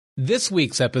This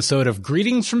week's episode of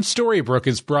Greetings from Storybrooke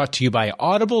is brought to you by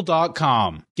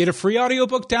Audible.com. Get a free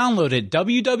audiobook download at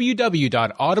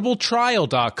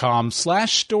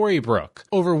www.audibletrial.com/Storybrooke.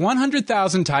 Over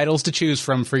 100,000 titles to choose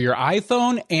from for your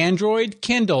iPhone, Android,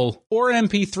 Kindle, or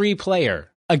MP3 player.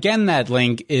 Again, that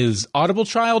link is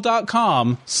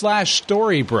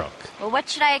audibletrial.com/Storybrooke. Well, what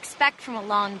should I expect from a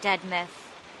long dead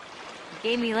myth? You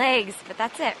gave me legs, but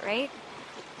that's it, right?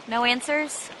 No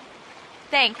answers?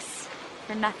 Thanks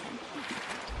for nothing.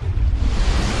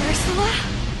 Ursula?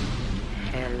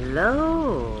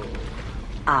 Hello,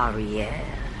 Ariel.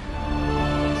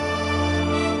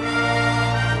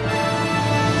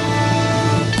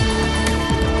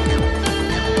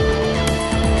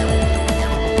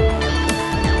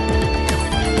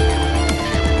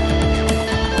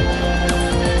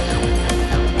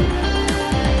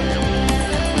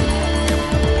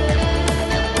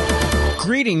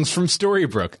 Greetings from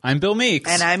Storybrooke. I'm Bill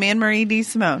Meeks. And I'm Anne-Marie D.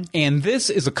 Simone. And this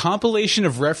is a compilation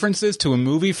of references to a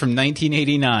movie from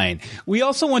 1989. We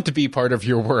also want to be part of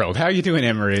your world. How are you doing,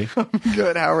 Anne-Marie?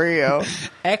 Good, how are you?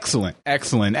 Excellent,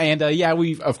 excellent. And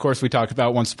we talked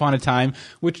about Once Upon a Time,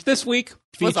 which this week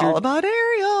featured... was all about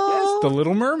Ariel. Yes, The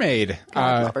Little Mermaid.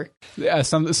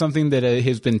 Something that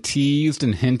has been teased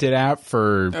and hinted at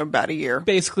for... about a year.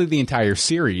 Basically the entire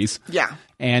series. Yeah.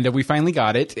 And we finally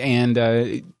got it. And,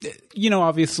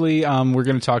 obviously, we're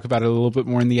going to talk about it a little bit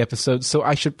more in the episode. So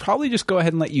I should probably just go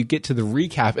ahead and let you get to the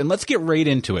recap. And let's get right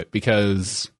into it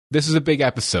because this is a big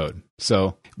episode.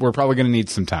 So we're probably going to need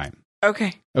some time.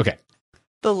 Okay.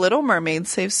 The Little Mermaid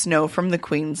saves Snow from the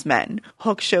Queen's men.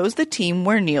 Hook shows the team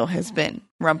where Neil has been.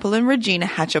 Rumple and Regina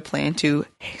hatch a plan to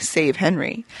save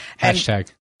Henry.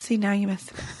 Hashtag. See, now you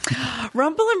missed it.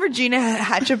 Rumple and Regina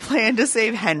hatch a plan to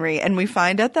save Henry, and we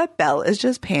find out that Belle is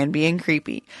just Pan being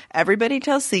creepy. Everybody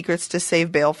tells secrets to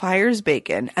save Balefire's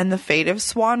bacon, and the fate of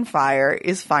Swanfire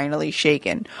is finally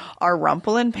shaken. Are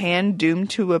Rumple and Pan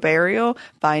doomed to a burial?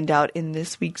 Find out in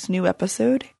this week's new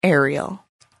episode, Ariel.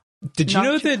 Did you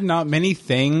know that not many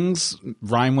things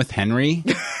rhyme with Henry?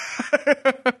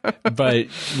 But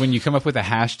when you come up with a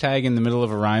hashtag in the middle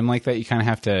of a rhyme like that, you kind of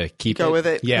have to go with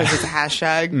it. Yeah. Because it's a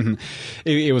hashtag. Mm-hmm.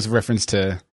 It was a reference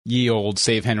to ye old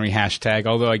Save Henry hashtag,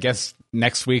 although I guess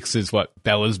next week's is what?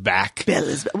 Bella's back.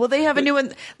 Well, they have a new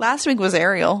one. Last week was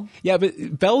Ariel. Yeah,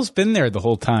 but Belle's been there the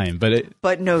whole time.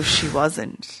 But no, she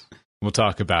wasn't. We'll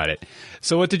talk about it.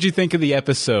 So what did you think of the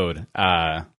episode,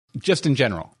 just in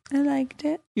general? I liked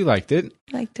it. You liked it?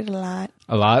 Liked it a lot.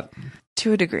 A lot?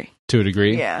 To a degree. To a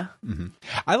degree? Yeah. Mm-hmm.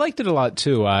 I liked it a lot,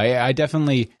 too. I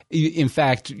definitely, in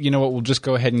fact, you know what, we'll just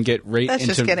go ahead and get right Let's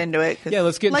into... just get into it. Yeah,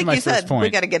 let's get into my first point. We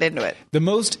got to get into it. The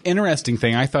most interesting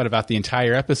thing I thought about the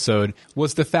entire episode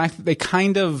was the fact that they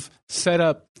kind of set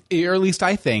up, or at least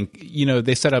I think,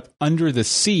 they set up Under the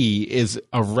Sea is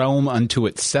a realm unto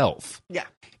itself. Yeah.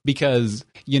 Because,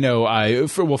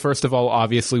 first of all,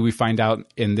 obviously we find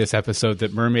out in this episode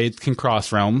that mermaids can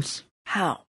cross realms.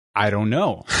 How? I don't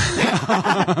know.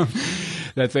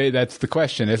 That's the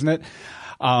question, isn't it?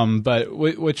 But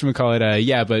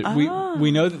whatchamacallit,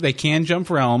 we know that they can jump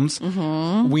realms.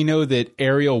 Mm-hmm. We know that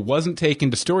Ariel wasn't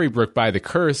taken to Storybrooke by the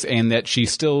curse and that she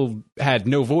still had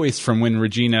no voice from when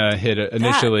Regina had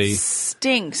initially... That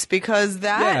stinks because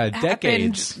that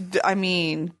decades. happened, I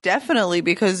mean, definitely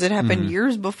because it happened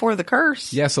years before the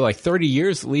curse. Yeah, so like 30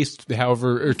 years at least,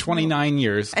 however, or 29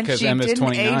 years because Emma's 29.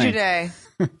 And she didn't age a day.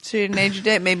 She didn't age a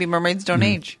day. Maybe mermaids don't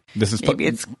age. Maybe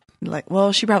it's like,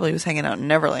 well, she probably was hanging out in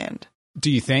Neverland.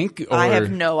 Do you think? Or... I have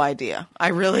no idea. I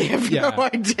really have no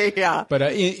idea.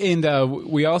 But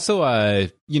we also,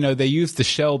 they used the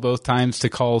shell both times to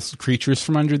call creatures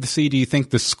from under the sea. Do you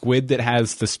think the squid that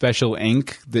has the special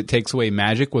ink that takes away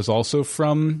magic was also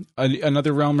from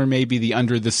another realm, or maybe the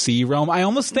under the sea realm? I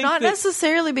almost think not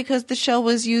necessarily, because the shell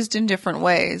was used in different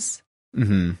ways.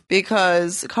 Mm-hmm.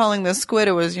 Because calling the squid,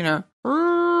 it was,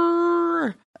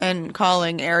 and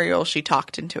calling Ariel, she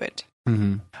talked into it.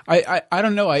 Mm-hmm. I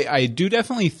don't know. I do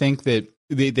definitely think that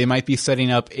they might be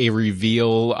setting up a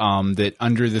reveal that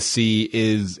Under the Sea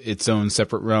is its own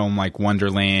separate realm, like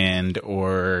Wonderland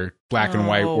or Black and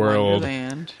White World,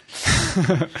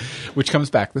 which comes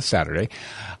back this Saturday,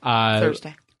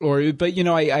 Thursday.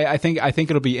 I think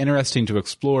it'll be interesting to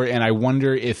explore, and I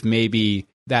wonder if maybe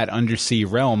that undersea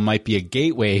realm might be a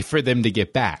gateway for them to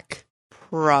get back.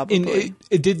 Probably.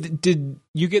 Did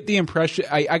you get the impression?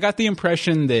 I got the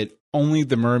impression that only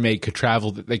the mermaid could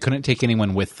travel, that they couldn't take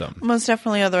anyone with them. Most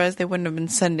definitely, otherwise they wouldn't have been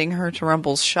sending her to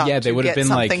Rumple's shop they would have been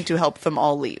something to help them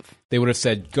all leave. They would have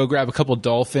said, go grab a couple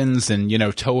dolphins and,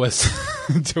 tow us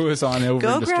tow us on over.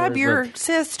 Go into grab your Storybrooke.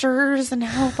 sisters and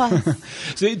help us.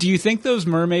 So, do you think those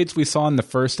mermaids we saw in the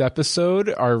first episode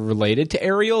are related to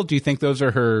Ariel? Do you think those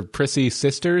are her prissy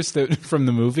sisters from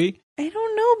the movie? I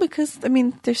don't know because, I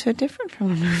mean, they're so different from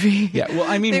the movie. Yeah, well,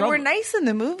 I mean, they were nice in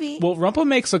the movie. Well, Rumpel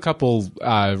makes a couple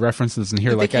references in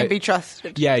here. But like they can't be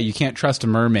trusted. Yeah, you can't trust a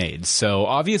mermaid. So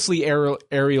obviously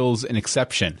Ariel's an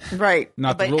exception. Right.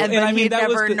 Not the but, rule. And, And but I mean, he'd that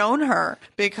was never the- known her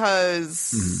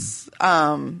because,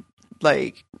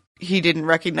 like, he didn't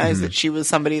recognize that she was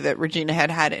somebody that Regina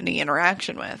had any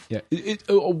interaction with. Yeah.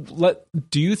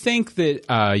 Do you think that,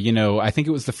 I think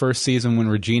it was the first season when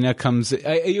Regina comes,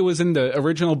 it was in the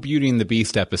original Beauty and the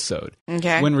Beast episode.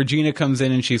 Okay. When Regina comes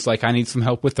in and she's like, I need some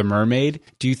help with the mermaid.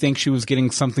 Do you think she was getting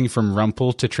something from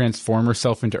Rumpel to transform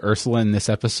herself into Ursula in this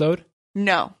episode?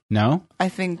 No. No? I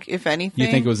think, if anything. You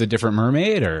think it was a different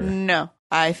mermaid or? No.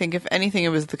 I think, if anything, it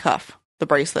was the cuff, the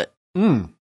bracelet.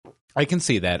 I can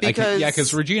see that.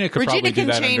 Because Regina could Regina probably do can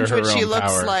that change under her what she own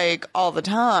looks power. like all the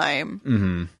time.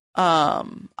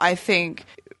 Mm-hmm. I think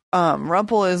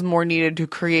Rumpel is more needed to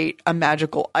create a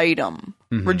magical item.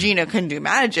 Mm-hmm. Regina can do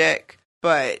magic,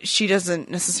 but she doesn't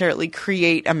necessarily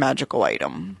create a magical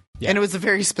item. Yeah. And it was a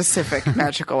very specific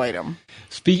magical item.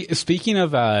 Speaking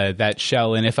of that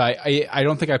shell, and if I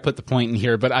don't think I put the point in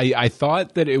here, but I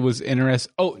thought that it was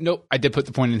interesting. Oh, no, I did put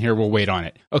the point in here. We'll wait on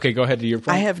it. Okay, go ahead to your point.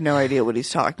 I have no idea what he's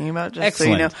talking about, just so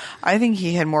you Excellent. know. I think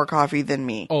he had more coffee than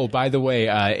me. Oh, by the way,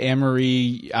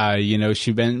 Anne-Marie,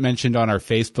 she mentioned on our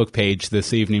Facebook page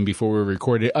this evening before we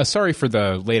recorded. Sorry for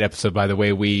the late episode, by the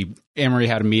way. Anne-Marie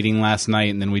had a meeting last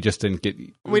night, and then we just didn't get...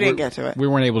 We didn't get to it. We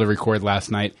weren't able to record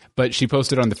last night, but she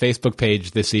posted on the Facebook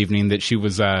page this evening that she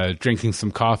was drinking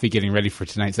some coffee, getting ready for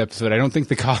tonight's episode. I don't think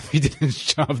the coffee did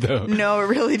its job, though. No, it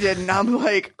really didn't. I'm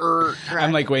like,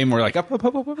 I'm like way more like up.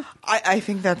 I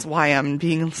think that's why I'm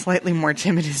being slightly more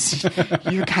timid. Is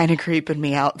you're kind of creeping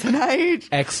me out tonight.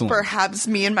 Excellent. Perhaps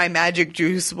me and my magic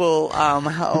juice will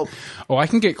help. Oh, I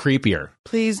can get creepier.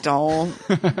 Please don't.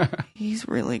 He's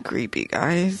really creepy,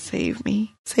 guys. Save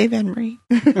me. Save Henry.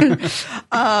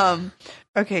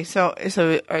 Okay, so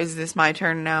is this my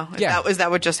turn now? Is that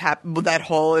what just happened? That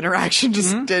whole interaction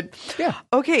just did? Yeah.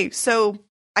 Okay, so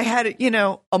I had,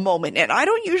 a moment, and I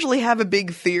don't usually have a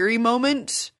big theory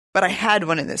moment, but I had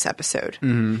one in this episode.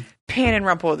 Mm-hmm. Pan and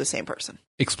Rumpel are the same person.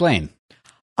 Explain.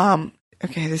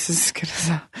 Okay, this is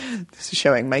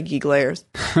showing my geek layers.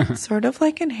 Sort of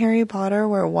like in Harry Potter,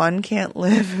 where one can't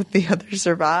live if the other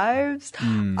survives.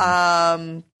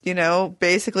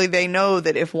 Basically they know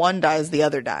that if one dies, the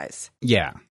other dies.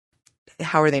 Yeah.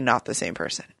 How are they not the same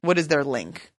person? What is their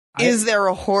link? Is there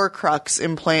a Horcrux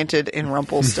implanted in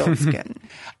Rumpelstiltskin?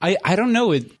 I don't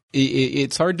know.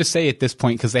 It's hard to say at this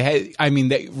point because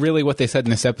really what they said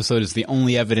in this episode is the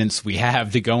only evidence we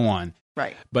have to go on.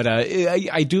 Right. But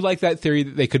I do like that theory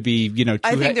that they could be,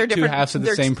 I think they're two different. halves of the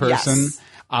They're- same person.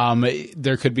 yes.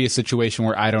 There could be a situation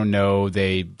where, I don't know,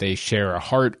 they share a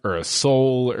heart or a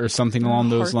soul or something along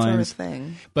those Hearts are a lines.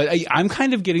 thing. But I'm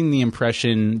kind of getting the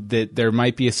impression that there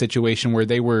might be a situation where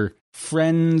they were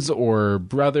friends or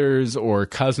brothers or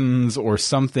cousins or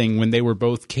something when they were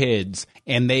both kids,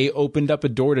 and they opened up a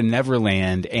door to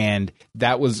Neverland, and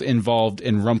that was involved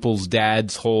in Rumpel's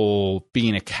dad's whole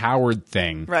being a coward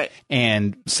thing. Right.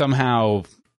 And somehow,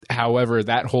 however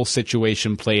that whole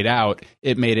situation played out,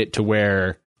 it made it to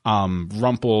where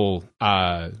Rumpel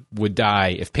would die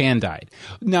if Pan died.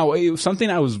 Now, something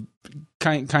I was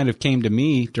kind of came to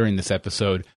me during this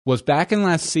episode was back in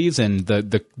last season,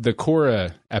 the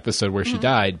Cora episode where she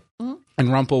died, and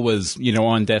Rumpel was,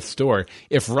 on death's door.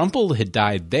 If Rumpel had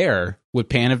died there, would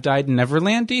Pan have died in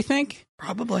Neverland, do you think?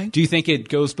 Probably. Do you think it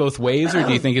goes both ways, or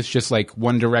do you think it's just like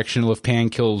one directional? If Pan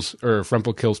kills, or if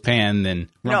Rumpel kills Pan, then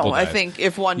Rumpel No, I dies? think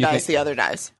if one You dies, think- the other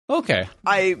dies. Okay.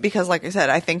 Because like I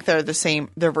said, I think they're the same.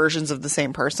 They're versions of the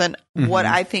same person. What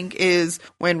I think is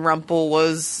when Rumpel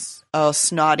was a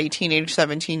snotty teenage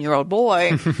 17-year-old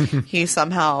boy, he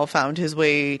somehow found his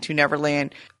way to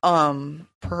Neverland,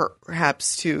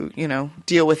 perhaps to,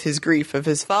 deal with his grief of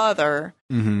his father.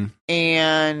 Mm-hmm.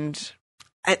 And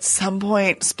at some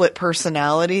point, split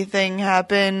personality thing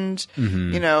happened.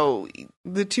 Mm-hmm.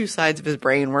 The two sides of his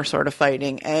brain were sort of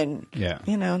fighting, and Yeah.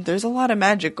 there's a lot of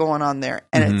magic going on there,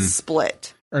 and it's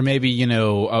split. Or maybe,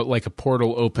 like a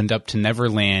portal opened up to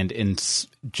Neverland and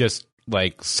just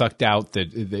like sucked out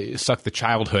sucked the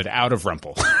childhood out of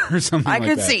Rumpel or something I like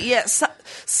could that. see,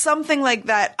 something like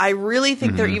that. I really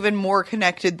think they're even more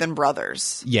connected than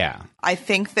brothers. Yeah.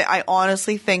 I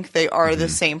honestly think they are the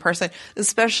same person,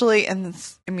 especially, and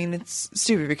it's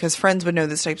stupid because friends would know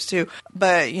this types too,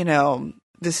 but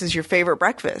this is your favorite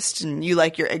breakfast and you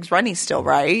like your eggs runny still,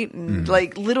 right? And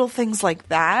like little things like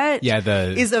that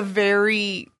is a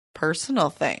very personal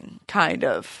thing, kind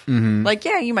of. Like,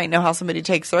 yeah, you might know how somebody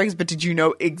takes their eggs, but did you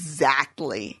know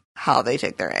exactly how they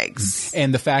take their eggs?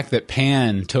 And the fact that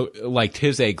Pan liked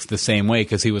his eggs the same way,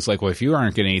 because he was like, well, if you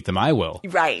aren't going to eat them, I will.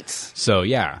 Right. So,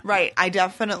 yeah. Right. I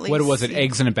definitely What was it?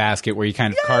 Eggs in a basket where you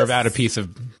kind of carve out a piece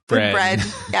of bread.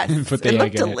 Yes. Put the it egg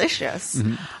looked in delicious. It.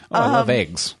 Oh, I love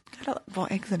eggs. Well,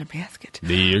 eggs in a basket.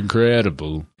 The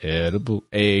incredible edible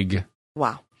egg.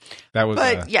 Wow. That was.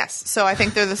 But yes, so I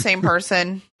think they're the same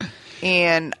person,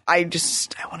 and I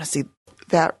want to see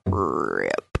that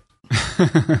rip.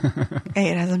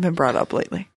 Hey, it hasn't been brought up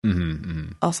lately.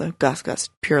 Also, Gus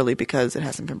purely because it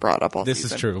hasn't been brought up all this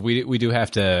season. is true. We do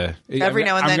have to. Every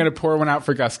now and then. I'm going to pour one out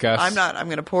for Gus. I'm not. I'm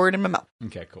going to pour it in my mouth.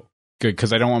 Okay, cool. Good,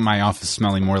 because I don't want my office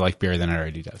smelling more like beer than it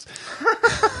already does.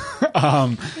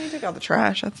 You take out the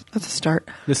trash. That's a start.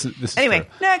 This is anyway. true.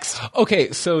 Next.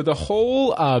 Okay, so the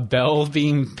whole Belle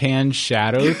being Pan's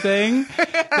shadow thing,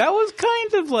 that was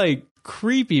kind of like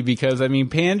creepy because I mean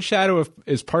Pan's shadow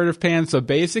is part of Pan, so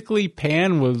basically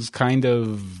Pan was kind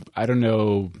of, I don't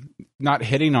know, not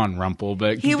hitting on Rumple,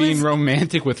 but being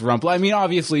romantic with Rumple. I mean,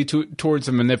 obviously towards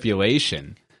a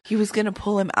manipulation. He was going to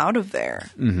pull him out of there.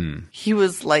 He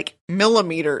was like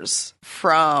millimeters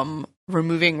from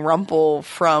removing Rumple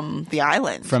from the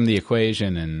island, from the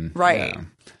equation, and right. Yeah.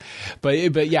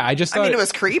 But yeah, I just thought it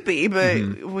was creepy,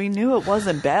 but we knew it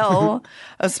wasn't Belle.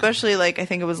 Especially like I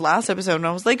think it was last episode, and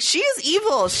I was like, she is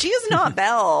evil. She is not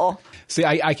Belle. See,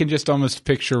 I can just almost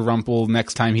picture Rumple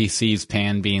next time he sees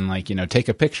Pan being like, take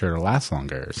a picture, it'll last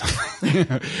longer or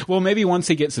something. Well, maybe once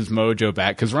he gets his mojo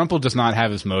back, because Rumple does not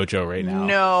have his mojo right now.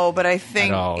 No, but I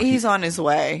think he's on his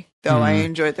way. Though I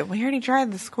enjoyed that. We already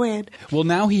tried the squid. Well,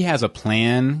 now he has a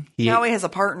plan. Now he has a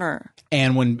partner.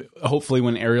 And hopefully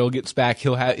when Ariel gets back,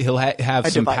 he'll have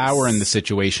some power in the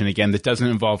situation again that doesn't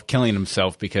involve killing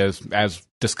himself, because as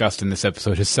discussed in this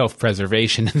episode, his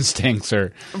self-preservation instincts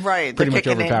are pretty much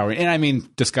overpowering. And I mean,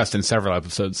 discussed in several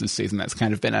episodes this season, that's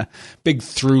kind of been a big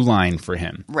through line for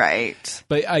him. Right.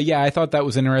 But yeah, I thought that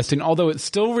was interesting. Although it's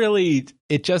still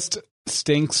it just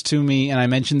stinks to me, and I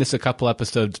mentioned this a couple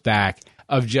episodes back,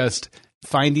 of just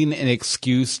finding an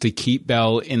excuse to keep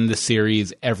Belle in the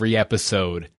series every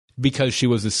episode because she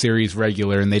was a series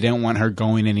regular and they didn't want her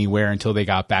going anywhere until they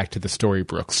got back to the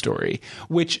Storybrooke story.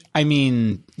 Which, I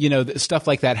mean, stuff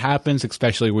like that happens,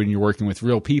 especially when you're working with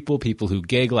real people who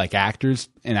gig like actors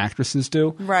and actresses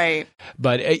do. Right.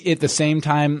 But at the same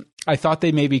time, I thought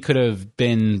they maybe could have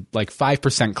been like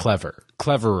 5%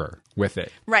 cleverer with it.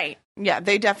 Right. Yeah,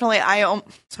 they definitely,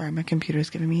 sorry, my computer's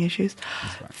giving me issues.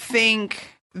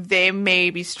 Think they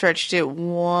maybe stretched it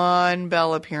one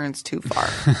Belle appearance too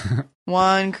far.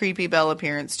 One creepy Belle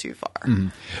appearance too far.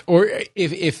 Or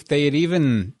if they had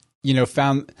even,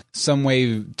 found some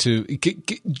way to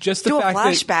just the do fact a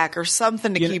flashback or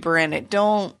something to keep her in it.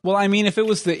 Don't. Well, I mean, if it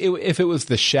was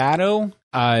the shadow,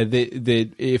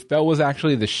 if Belle was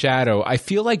actually the shadow, I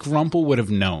feel like Rumple would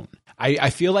have known.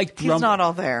 I feel like he's not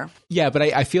all there. Yeah, but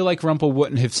I feel like Rumple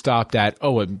wouldn't have stopped at,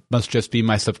 it must just be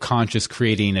my subconscious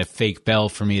creating a fake Belle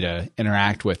for me to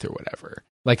interact with or whatever.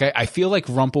 Like, I feel like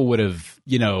Rumple would have,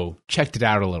 checked it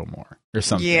out a little more or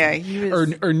something. Yeah, he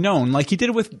was... or known, like he did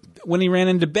when he ran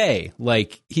into Bay.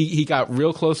 Like, he got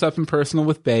real close up and personal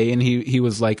with Bay, and he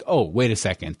was like, oh, wait a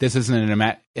second, this isn't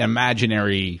an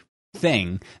imaginary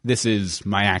thing. This is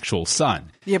my actual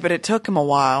son. Yeah, but it took him a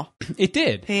while. It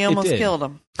did. He almost killed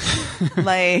him.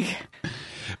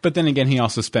 But then again, he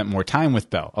also spent more time with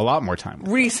Belle, a lot more time.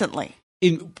 Recently.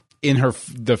 In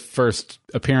the first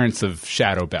appearance of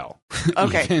Shadow Belle.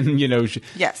 Okay. Even,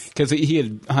 yes. Because he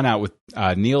had hung out with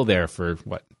Neil there for,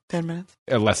 10 minutes?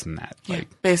 Less than that. Yeah,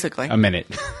 basically. A minute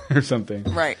or something.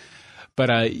 Right.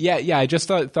 But I just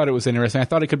thought it was interesting. I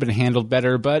thought it could have been handled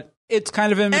better, but it's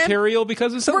kind of immaterial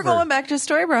because it's over. We're going back to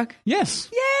Storybrooke. Yes.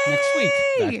 Yay! Next week.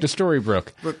 Back to Storybrooke.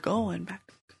 We're going back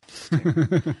to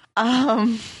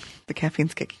Storybrooke. The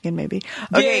caffeine's kicking in, maybe.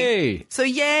 Okay. Yay! So,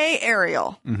 yay,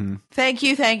 Ariel. Mm-hmm. Thank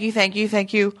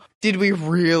you. Did we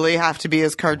really have to be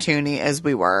as cartoony as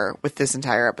we were with this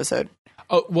entire episode?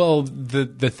 Oh, well,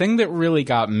 the thing that really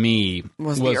got me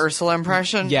was the Ursula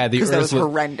impression. Yeah, because that was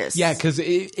horrendous. Yeah, because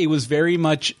it was very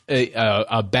much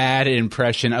a bad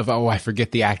impression of, I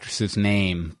forget the actress's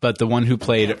name, but the one who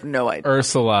played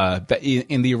Ursula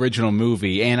in the original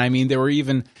movie. And I mean, there were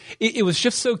even it was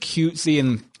just so cutesy,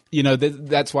 and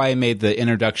that's why I made the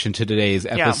introduction to today's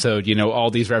episode. Yeah.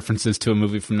 All these references to a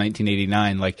movie from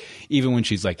 1989, like even when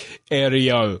she's like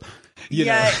Ariel.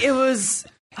 It was.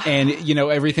 And, you know,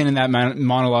 everything in that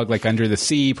monologue, like Under the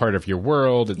Sea, Part of Your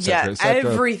World, et cetera, et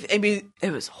cetera. everything. I mean,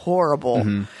 it was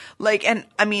horrible. Like, and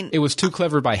I mean, It was too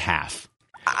clever by half.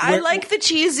 I like the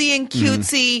cheesy and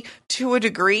cutesy to a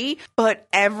degree, but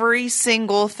every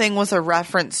single thing was a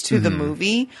reference to the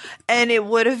movie, and it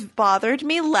would have bothered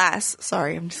me less.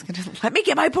 Sorry, I'm just gonna let me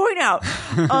get my point out.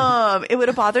 It would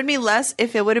have bothered me less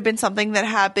if it would have been something that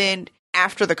happened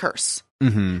after the curse,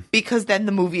 because then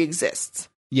the movie exists.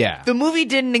 Yeah. The movie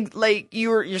didn't, like,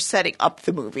 you're setting up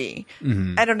the movie.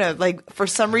 I don't know, like, for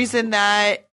some reason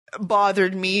that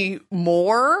bothered me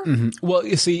more. Well,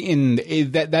 you see,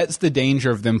 that's the danger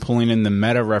of them pulling in the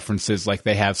meta references like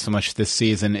they have so much this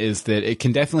season, is that it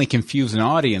can definitely confuse an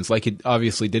audience, like it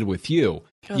obviously did with you.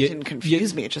 It didn't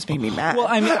confuse me. It just made me mad. Well,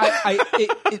 I mean,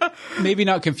 it maybe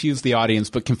not confuse the audience,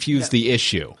 but confuse the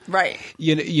issue. Right.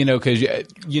 You know, because,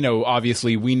 you know,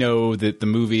 obviously we know that the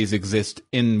movies exist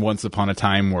in Once Upon a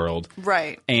Time world.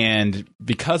 Right. And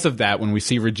because of that, when we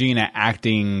see Regina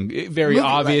acting very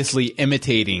obviously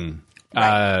imitating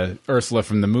Ursula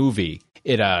from the movie,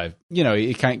 it, you know,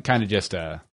 it kind of just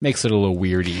makes it a little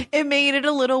weirdy. It made it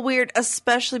a little weird,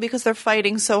 especially because they're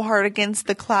fighting so hard against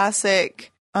the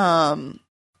classic,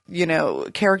 you know,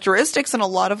 characteristics and a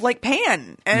lot of, like,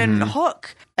 Pan and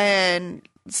Hook and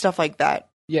stuff like that.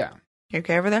 Yeah. You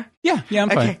okay over there? Yeah, I'm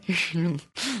fine. Okay.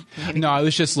 No, I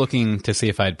was just looking to see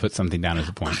if I'd put something down as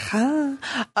a point.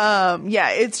 Yeah,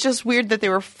 it's just weird that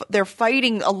they're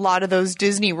fighting a lot of those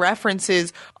Disney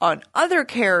references on other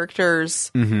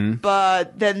characters,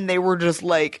 but then they were just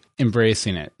like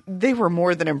embracing it. They were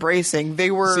more than embracing.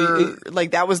 They were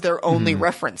like that was their only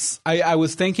reference. I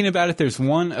was thinking about it. There's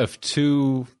one of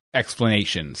two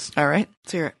explanations. All right,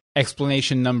 let's hear it.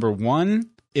 Explanation number one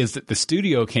is that the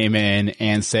studio came in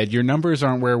and said, your numbers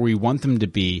aren't where we want them to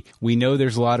be. We know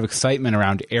there's a lot of excitement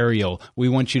around Ariel. We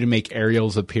want you to make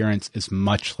Ariel's appearance as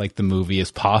much like the movie as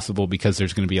possible because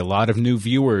there's going to be a lot of new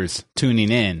viewers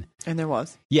tuning in. And there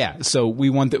was. Yeah, so we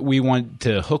want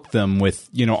to hook them with,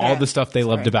 you know, all the stuff they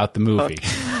loved about the movie.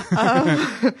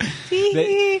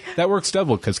 That works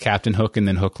double because Captain Hook and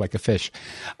then Hook like a fish.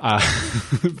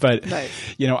 But,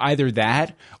 you know, either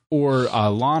that or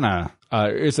Lana.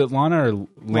 Is it Lana or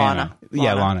Lana?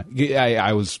 Yeah, Lana.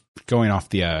 I was going off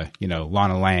the, you know,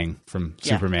 Lana Lang from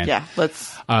Superman. Yeah,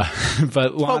 let's.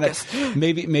 But Lana,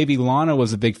 maybe Lana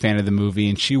was a big fan of the movie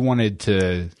and she wanted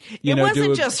to, you know,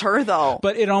 wasn't just her though.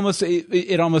 But it almost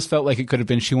felt like it could have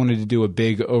been she wanted to do a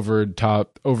big over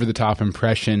the top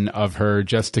impression of her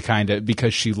just to kind of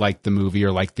because she liked the movie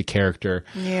or liked the character.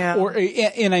 Yeah.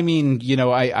 And I mean, you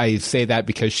know, I say that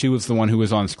because she was the one who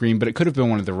was on screen, but it could have been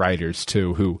one of the writers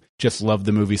too who just loved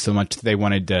the movie so much they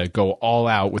wanted to go all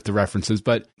out with the references,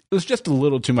 but it was just a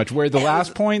little too much. Where the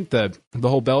last point, the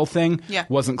whole Belle thing,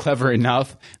 wasn't clever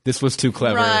enough. This was too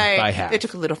clever by half. They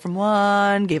took a little from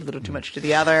one, gave a little too much to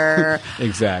the other.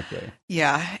 Exactly.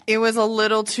 Yeah, it was a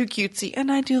little too cutesy,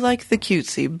 and I do like the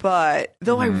cutesy, but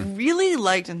though I really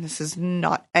liked, and this is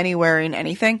not anywhere in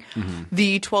anything,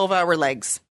 the 12-hour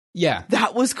legs. Yeah.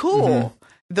 That was cool.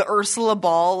 The Ursula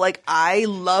Ball, like, I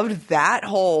loved that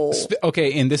whole...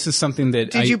 Okay, and this is something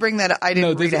that... Did you bring that up? I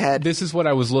didn't read ahead. This is what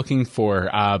I was looking for,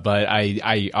 but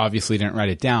I obviously didn't write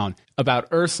it down. About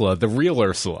Ursula, the real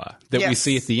Ursula that we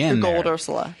see at the end the gold there.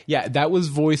 Ursula. Yeah, that was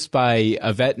voiced by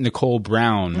Yvette Nicole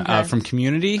Brown from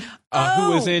Community, who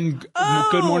was in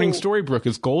Good Morning Storybrooke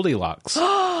as Goldilocks.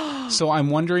 So I'm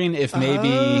wondering if maybe,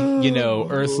 you know,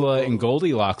 Ursula and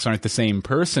Goldilocks aren't the same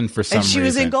person for some reason. And she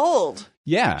was in gold.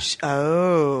 Yeah.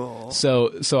 Oh.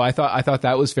 So I thought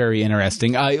that was very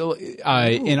interesting.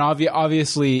 And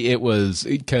obviously it was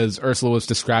because Ursula was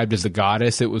described as a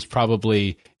goddess. It was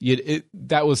probably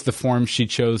that was the form she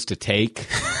chose to take.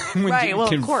 When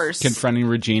of course, confronting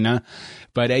Regina.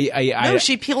 But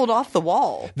she peeled off the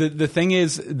wall. The thing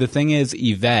is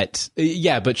Yvette,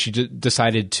 but she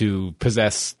decided to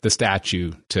possess the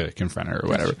statue to confront her or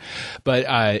whatever.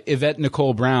 But Yvette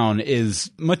Nicole Brown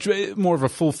is much more of a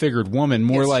full-figured woman,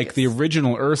 more like the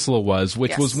original Ursula was,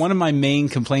 which was one of my main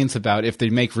complaints about if they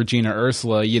make Regina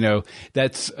Ursula. You know,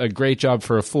 that's a great job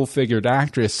for a full-figured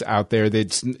actress out there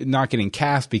that's not getting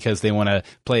cast because they want to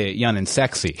play it young and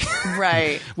sexy.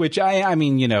 Right. Which I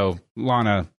mean, you know,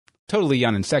 Lana... Totally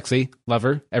young and sexy. Love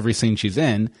her. Every scene she's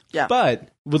in. Yeah. But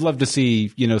would love to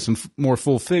see, you know, some more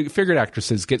full-figured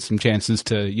actresses get some chances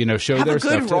to, you know, show their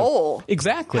stuff. Have a good role.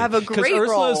 Exactly. Have a great role. Because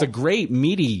Ursula is a great,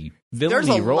 meaty,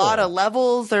 villainy role. There's a lot of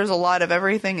levels. There's a lot of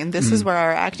everything. And this is where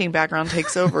our acting background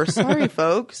takes over. Sorry,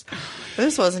 folks.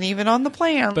 This wasn't even on the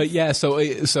plan. But yeah, so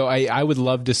I would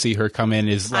love to see her come in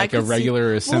as like a regular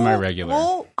or a semi-regular.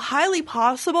 Well, highly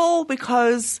possible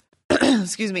because,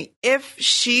 excuse me, if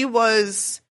she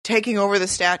was... taking over the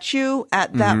statue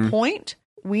at that point,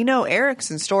 we know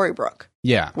Eric's in Storybrooke.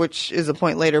 Yeah. Which is a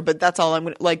point later, but that's all I'm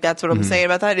going to, like, that's what I'm saying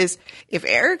about that is if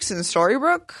Eric's in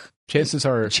Storybrooke, Chances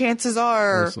are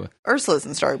Ursula's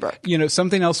in Storybrooke. You know,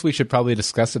 something else we should probably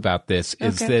discuss about this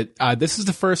is that this is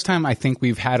the first time I think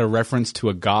we've had a reference to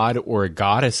a god or a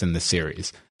goddess in the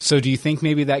series. So do you think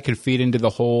maybe that could feed into the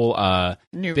whole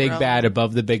big bad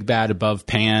above the big bad above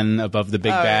Pan above the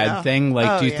big bad thing?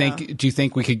 Like, do you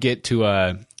think we could get to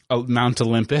a Mount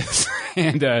Olympus?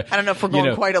 And I don't know if we're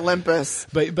going quite Olympus,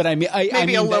 but I mean,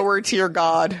 maybe a lower tier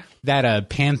god. That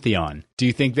pantheon. Do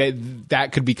you think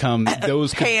that could become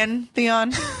those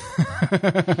pantheon?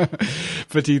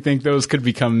 But do you think those could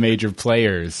become major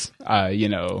players?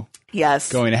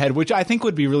 Yes, going ahead, which I think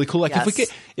would be really cool. Like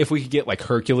if we could get like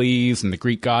Hercules and the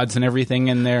Greek gods and everything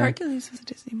in there. Hercules was a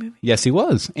Disney movie. Yes, he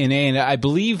was, and I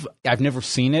believe I've never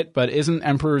seen it, but isn't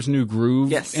Emperor's New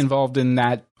Groove involved in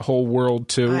that whole world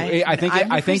too? I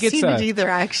think it's it either.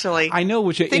 Actually, I know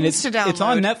which it's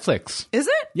on Netflix. Is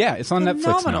it? Yeah, it's on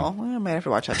Netflix now. Well, I might have to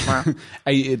watch that tomorrow.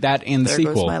 That and the there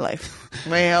sequel. Goes my life.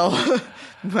 Well,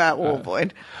 that will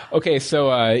avoid. Okay, so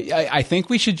I think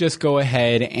we should just go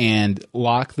ahead and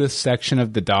lock this section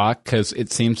of the doc because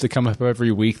it seems to come up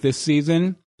every week this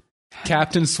season.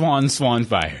 Captain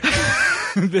Swanfire.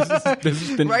 this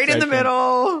has been right in the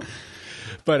middle.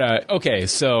 But okay,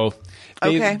 so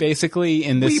basically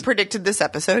in this, we predicted this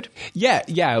episode.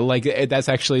 Yeah. Like that's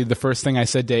actually the first thing I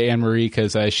said to Anne Marie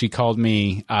because she called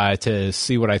me to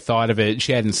see what I thought of it.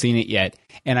 She hadn't seen it yet,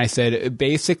 and I said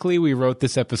basically we wrote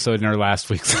this episode in our last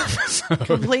week's episode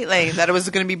completely. That it was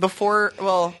going to be before.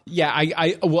 Well, yeah.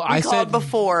 I said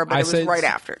before, but it was right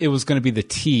after. It was going to be the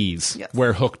tease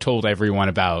where Hook told everyone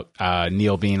about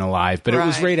Neil being alive, but it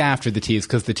was right after the tease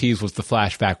because the tease was the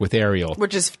flashback with Ariel,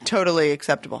 which is totally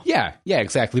acceptable. Yeah,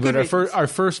 exactly. But our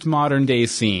first modern day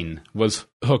scene was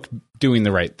Hook doing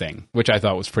the right thing, which I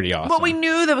thought was pretty awesome. Well, we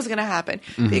knew that was going to happen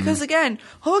because, again,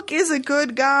 Hook is a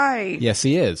good guy. Yes,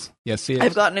 he is.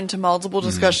 I've gotten into multiple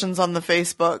discussions on the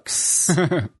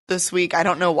Facebooks this week. I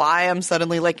don't know why I'm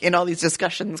suddenly like in all these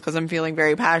discussions because I'm feeling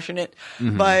very passionate.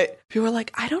 But people are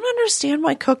like, I don't understand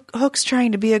why Hook's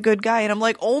trying to be a good guy. And I'm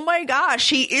like, oh my gosh,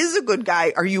 he is a good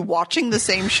guy. Are you watching the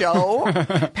same show?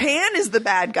 Pan is the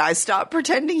bad guy. Stop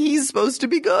pretending he's supposed to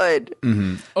be good.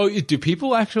 Oh, do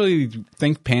people actually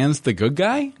think Pan's the good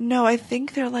guy? No, I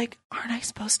think they're like, aren't I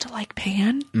supposed to like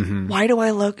Pan? Why do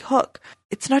I like Hook?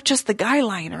 It's not just the guy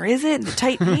liner, is it? And the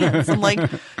tight pants. I'm like,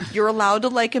 you're allowed to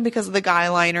like him because of the guy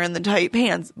liner and the tight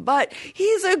pants, but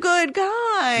he's a good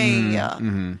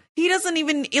guy. He doesn't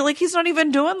even, like, he's not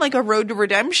even doing like a road to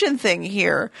redemption thing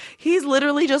here. He's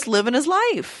literally just living his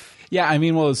life. Yeah, I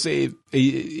mean, well,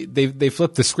 they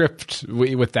flipped the script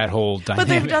with that whole dynamic.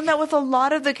 But they've done that with a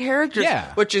lot of the characters.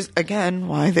 Yeah. Which is, again,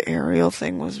 why the Ariel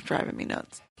thing was driving me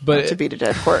nuts. But not to beat a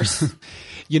dead horse.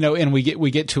 And we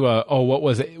get to what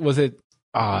was it? Was it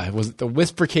the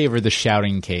Whisper Cave or the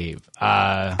Shouting Cave?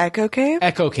 Echo Cave?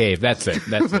 Echo Cave. That's it.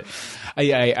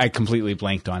 I completely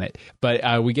blanked on it.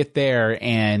 But we get there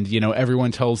and,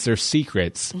 everyone tells their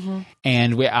secrets.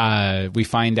 And we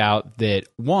find out that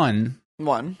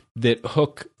that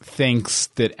Hook thinks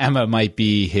that Emma might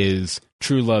be his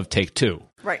true love take two.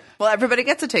 Right. Well, everybody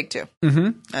gets a take two,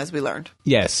 as we learned.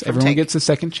 Yes, everyone gets a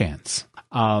second chance.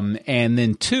 And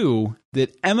then two,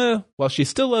 that Emma, while she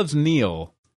still loves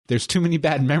Neil, there's too many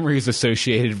bad memories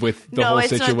associated with the whole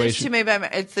situation. No, it's not there's too many bad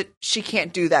memories. It's that she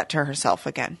can't do that to herself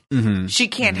again. She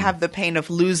can't have the pain of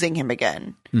losing him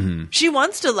again. She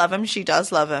wants to love him. She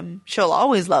does love him. She'll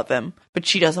always love him, but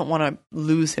she doesn't want to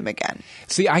lose him again.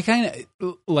 See, I kind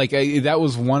of, that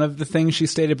was one of the things she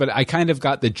stated, but I kind of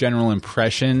got the general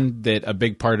impression that a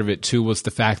big part of it, too, was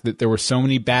the fact that there were so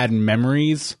many bad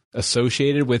memories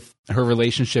associated with her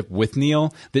relationship with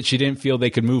Neil that she didn't feel they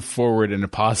could move forward in a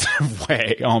positive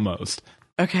way, almost.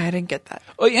 Okay, I didn't get that.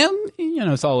 Oh, yeah,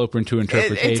 it's all open to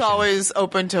interpretation. It's always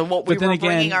open to what we were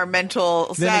bringing our mental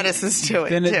statuses to it,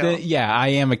 too. I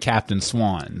am a Captain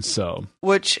Swan, so.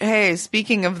 Which, hey,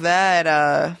 speaking of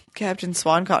that, Captain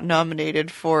Swan got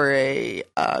nominated for a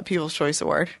People's Choice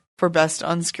Award for Best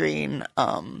On-Screen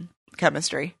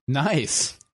Chemistry.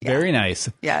 Nice. Yeah. Very nice.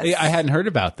 Yes. I hadn't heard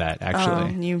about that,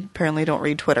 actually. You apparently don't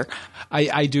read Twitter.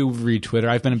 I do read Twitter.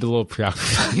 I've been a little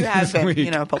preoccupied. You have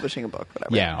been, publishing a book,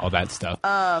 whatever. Yeah, all that stuff.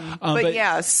 But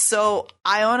yeah, so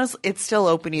I honestly, it's still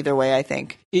open either way, I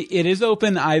think. It is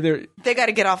open either. They got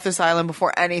to get off this island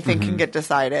before anything can get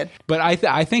decided. But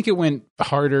I think it went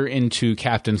harder into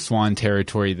Captain Swan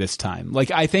territory this time.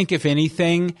 Like, I think if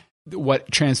anything,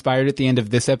 what transpired at the end of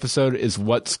this episode is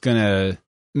what's going to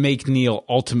make Neil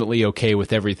ultimately okay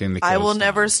with everything that goes I will down.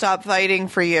 never stop fighting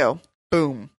for you.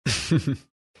 Boom.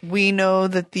 we know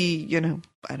that the,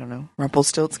 I don't know,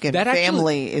 Rumpelstiltskin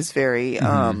family is very,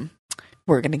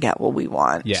 we're going to get what we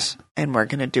want. Yeah. And we're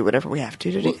going to do whatever we have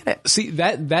to get it. See,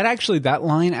 that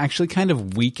line actually kind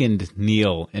of weakened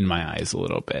Neil in my eyes a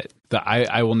little bit.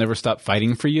 I will never stop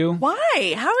fighting for you.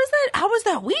 Why? How was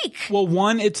that weak? Well,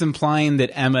 one, it's implying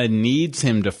that Emma needs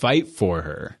him to fight for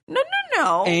her.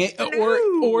 No.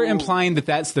 Or implying that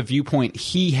that's the viewpoint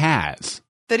he has.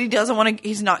 That he doesn't want to,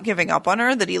 he's not giving up on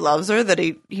her, that he loves her, that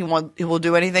he will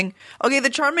do anything. Okay, the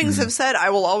Charmings have said, I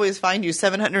will always find you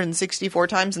 764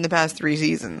 times in the past 3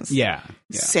 seasons. Yeah.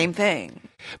 Same thing.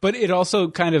 But it also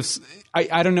kind of,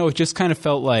 I don't know, it just kind of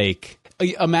felt like,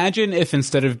 imagine if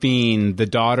instead of being the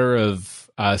daughter of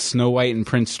Snow White and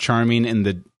Prince Charming and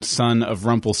the son of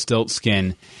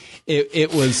Rumpelstiltskin,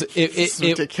 it was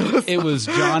ridiculous. It was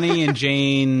Johnny and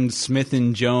Jane Smith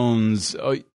and Jones.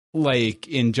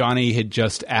 And Johnny had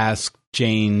just asked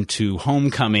Jane to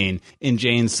homecoming, and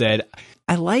Jane said,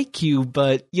 I like you,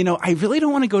 but, I really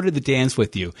don't want to go to the dance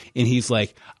with you. And he's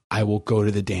like, I will go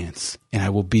to the dance, and I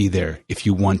will be there if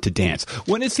you want to dance.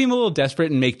 Wouldn't it seem a little desperate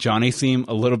and make Johnny seem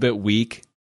a little bit weak?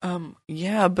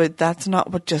 Yeah, but that's not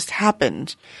what just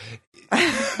happened.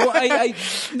 Well,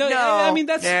 I mean,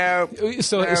 that's... No,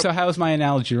 so how's my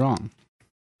analogy wrong?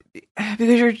 Because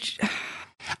you're...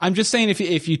 I'm just saying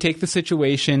if you take the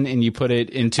situation and you put it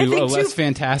into a less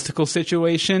fantastical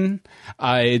situation,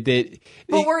 But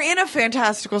we're in a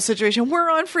fantastical situation. We're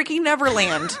on freaking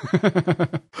Neverland.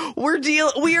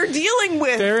 We are dealing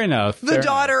with fair enough the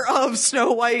daughter of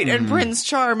Snow White and Prince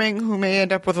Charming, who may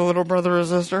end up with a little brother or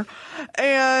sister,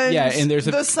 and there's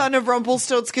the son of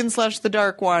Rumpelstiltskin / the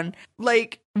Dark One.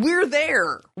 Like, we're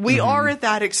there. We are at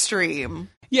that extreme.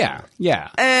 Yeah.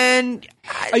 And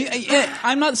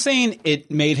I'm not saying it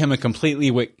made him a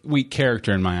completely weak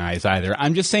character in my eyes either.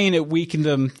 I'm just saying it weakened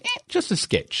him just a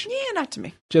sketch. Yeah, not to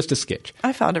me. Just a sketch.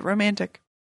 I found it romantic.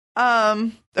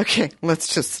 Okay,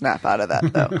 let's just snap out of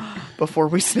that, though, before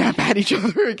we snap at each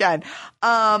other again.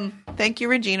 Thank you,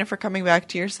 Regina, for coming back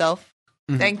to yourself.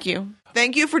 Thank you.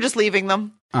 Thank you for just leaving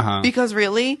them. Because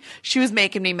really, she was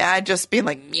making me mad, just being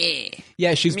like, yeah.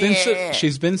 Yeah, she's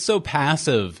been so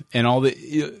passive in all the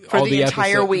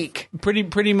entire episode, week.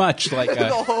 Pretty much like the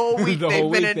whole week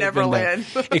they've been in Neverland,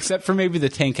 except for maybe the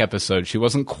tank episode. She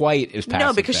wasn't quite as passive.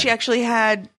 No, because she actually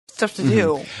had stuff to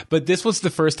do. But this was the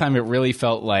first time it really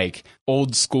felt like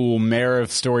old school Mayor of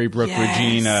Storybrooke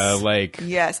Regina. Like,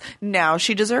 yes, now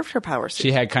she deserved her power suit.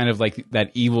 She had kind of like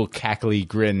that evil cackly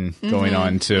grin going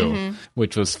on too,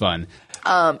 which was fun.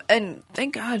 And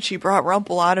thank God she brought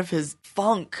Rumple out of his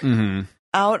funk,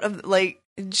 out of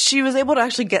she was able to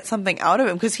actually get something out of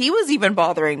him, because he was even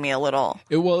bothering me a little.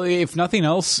 Well, if nothing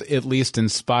else, at least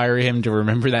inspire him to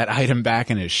remember that item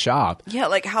back in his shop. Yeah,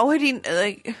 like how would he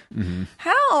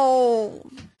how?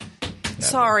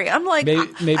 Sorry, I'm like,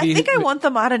 maybe I think I want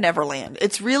them out of Neverland.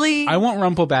 It's really, I want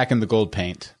Rumple back in the gold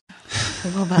paint.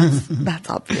 Well, that's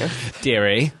obvious.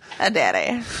 Dearie.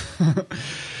 Daddy.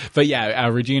 But yeah,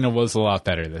 Regina was a lot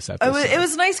better this episode. It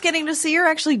was nice getting to see her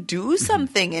actually do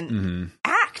something and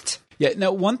act. Yeah,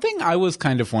 now one thing I was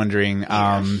kind of wondering,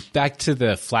 back to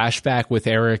the flashback with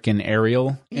Eric and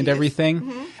Ariel and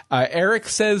everything. Eric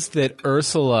says that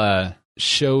Ursula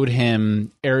showed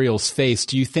him Ariel's face.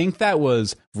 Do you think that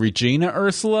was Regina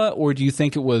Ursula, or do you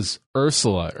think it was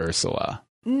Ursula?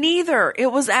 Neither.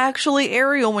 It was actually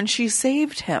Ariel when she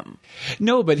saved him.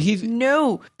 No, but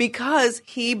because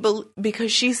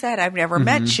she said, I've never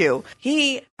met you.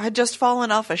 He had just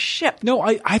fallen off a ship. No,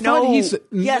 I thought he's...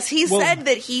 Yes, he said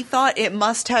that he thought it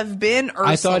must have been Ursula.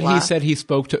 I thought he said he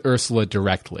spoke to Ursula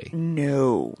directly.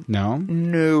 No.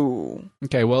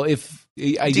 Okay, well, if...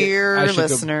 Dear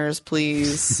listeners,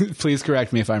 please. Please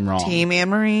correct me if I'm wrong. Team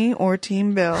Anne-Marie or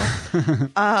Team Bill.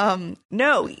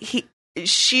 No,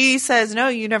 she says, no,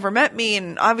 you never met me.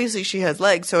 And obviously she has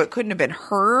legs, so it couldn't have been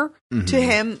her to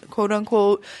him, quote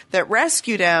unquote, that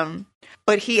rescued him.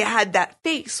 But he had that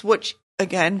face, which,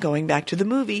 again, going back to the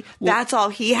movie, that's all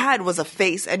he had was a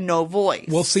face and no voice.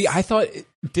 Well, see, I thought,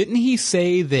 didn't he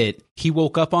say that he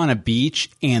woke up on a beach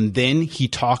and then he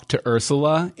talked to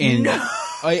Ursula? And no.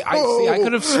 I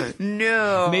could have...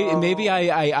 No. Maybe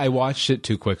I watched it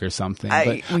too quick or something.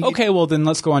 Okay, well, then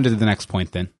let's go on to the next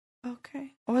point then.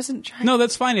 Okay. I wasn't trying. No,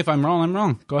 that's fine. If I'm wrong, I'm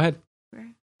wrong. Go ahead.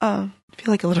 I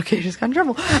feel like a little kid just got in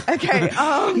trouble. Okay.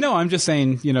 No, I'm just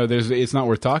saying, it's not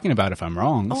worth talking about if I'm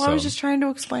wrong. Oh, I was just trying to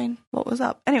explain what was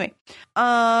up. Anyway,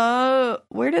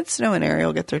 where did Snow and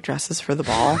Ariel get their dresses for the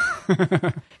ball?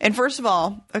 And first of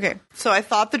all, okay, so I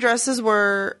thought the dresses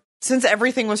were, since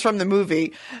everything was from the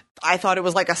movie, I thought it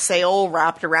was like a sail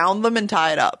wrapped around them and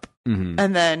tied up.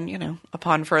 And then,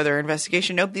 upon further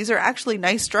investigation, nope, these are actually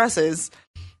nice dresses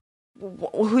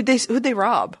who'd they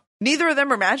rob? Neither of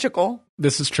them are magical.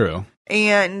 This is true.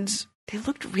 And they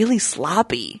looked really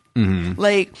sloppy.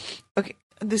 Like, okay,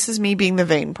 this is me being the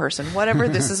vain person. Whatever,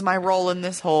 this is my role in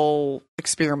this whole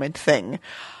experiment thing.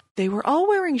 They were all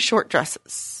wearing short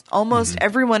dresses. Almost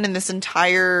everyone in this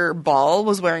entire ball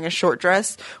was wearing a short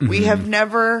dress. We have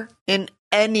never in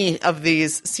any of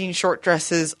these seen short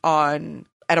dresses on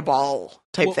at a ball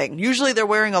type thing. Usually they're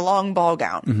wearing a long ball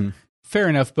gown. Fair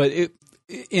enough, but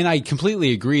and I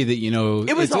completely agree that, you know,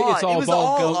 it was it's all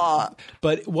ball gown,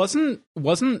 but it wasn't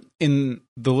in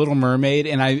The Little Mermaid,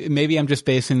 and maybe I'm just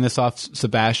basing this off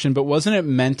Sebastian, but wasn't it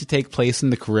meant to take place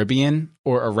in the Caribbean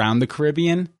or around the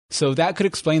Caribbean? So that could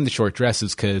explain the short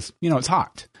dresses because, you know, it's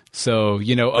hot. So,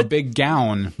 you know, a big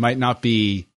gown might not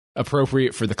be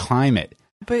appropriate for the climate.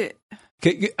 But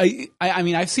I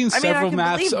mean, I've seen several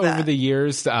maps over the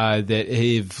years that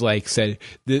have like said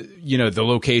the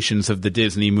locations of the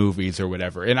Disney movies or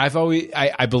whatever. And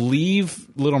I believe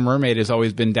Little Mermaid has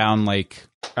always been down like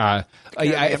I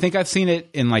think I've seen it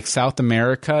in like South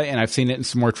America, and I've seen it in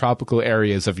some more tropical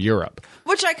areas of Europe.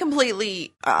 Which I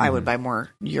completely I would buy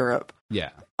more Europe. Yeah.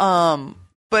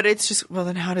 But it's just, well,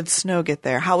 then how did Snow get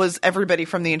there? How was everybody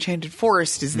from the Enchanted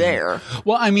Forest is there?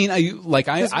 Well, I mean,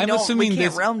 I'm assuming we can't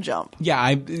this realm jump.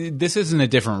 Yeah, this isn't a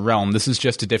different realm. This is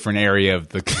just a different area of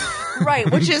the right,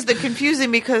 which is the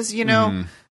confusing because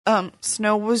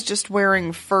Snow was just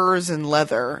wearing furs and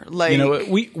leather. Like, you know,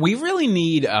 we really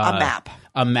need a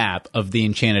map of the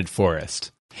Enchanted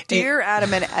Forest. Dear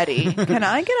Adam and Eddie, can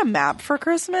I get a map for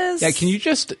Christmas? Yeah, can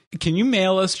you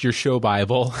mail us your show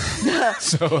Bible? Can you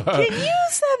send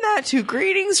that to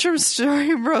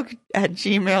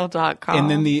greetingsfromstorybrooke@gmail.com? And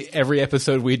then every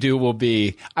episode we do will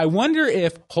be, I wonder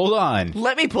if, hold on.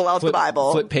 Let me pull out the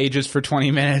Bible. Flip pages for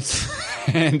 20 minutes.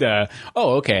 And,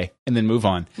 okay. And then move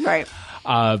on. Right.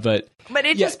 But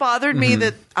it just bothered me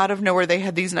that out of nowhere they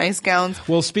had these nice gowns.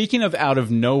 Well, speaking of out of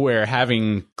nowhere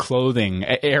having clothing,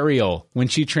 Ariel, when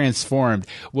she transformed,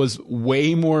 was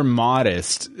way more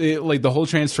modest. Like the whole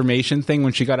transformation thing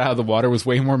when she got out of the water was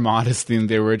way more modest than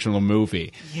the original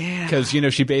movie. Yeah. Because,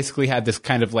 she basically had this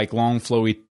kind of like long,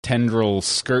 flowy tendril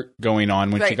skirt going on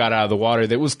when she got out of the water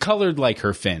that was colored like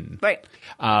her fin. Right.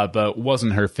 But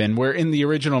wasn't her fin. Where in the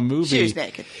original movie, she was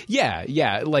naked.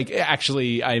 Yeah. Like,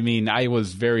 actually, I mean, I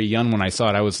was very young when I saw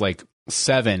it. I was like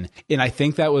 7, and I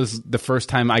think that was the first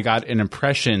time I got an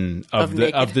impression of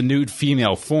the nude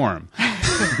female form.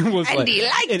 And like, he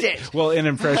liked it. Well, an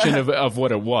impression of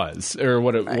what it was, or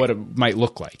what it might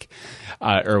look like,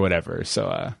 or whatever.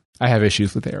 So I have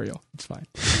issues with Ariel. It's fine.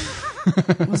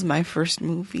 It was my first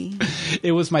movie.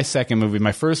 It was my second movie.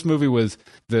 My first movie was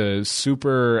the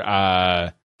super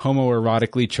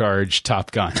homoerotically charged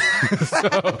Top Gun.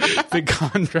 So big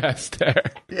contrast there.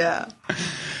 Yeah.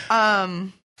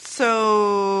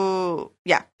 So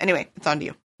yeah. Anyway, it's on to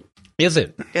you. Is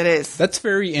it? It is. That's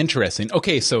very interesting.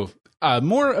 Okay, so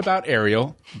more about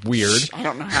Ariel. Weird. I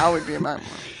don't know how it would be about more.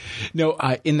 No,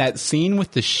 in that scene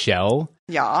with the shell,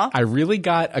 yeah, I really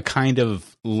got a kind of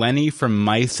Lenny from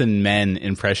Mice and Men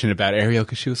impression about Ariel,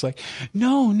 because she was like,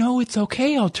 no, it's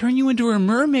okay. I'll turn you into a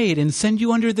mermaid and send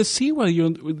you under the sea where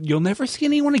you'll never see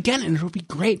anyone again, and it'll be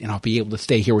great, and I'll be able to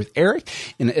stay here with Eric,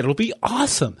 and it'll be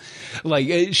awesome.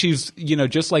 Like, she's,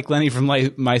 just like Lenny from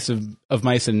Mice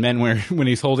and Men, where when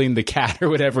he's holding the cat or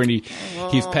whatever, and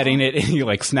he's petting it, and he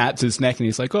like snaps his neck, and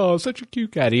he's like, oh, such a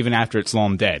cute cat, even after it's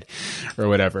long dead or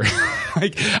whatever.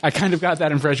 Like, I kind of got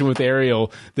that impression with Ariel,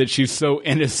 that she's so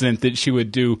innocent that she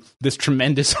would do this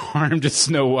tremendous harm to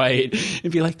Snow White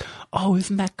and be like, oh,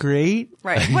 isn't that great?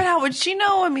 Right. Well, how would she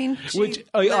know? I mean, she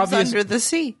lives under the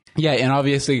sea. Yeah, and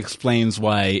obviously explains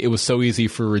why it was so easy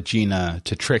for Regina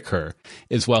to trick her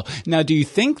as well. Now, do you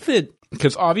think that,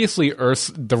 because obviously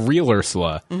the real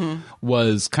Ursula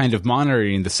was kind of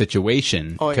monitoring the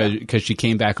situation because she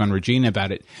came back on Regina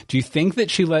about it. Do you think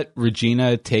that she let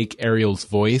Regina take Ariel's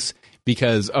voice?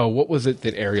 Because, what was it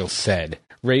that Ariel said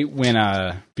right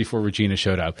when, before Regina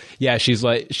showed up? Yeah, she's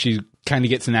like, she kind of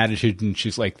gets an attitude, and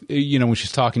she's like, when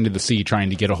she's talking to the sea, trying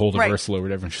to get a hold of Ursula or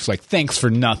whatever, and she's like, thanks for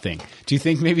nothing. Do you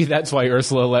think maybe that's why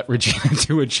Ursula let Regina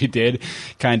do what she did?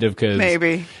 Kind of because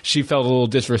maybe she felt a little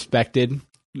disrespected.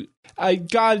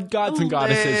 Gods and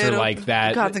goddesses are like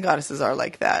that. Gods and goddesses are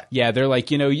like that. Yeah, they're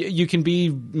like, you can be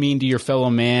mean to your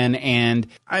fellow man, and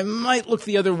I might look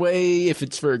the other way if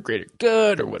it's for a greater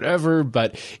good or whatever,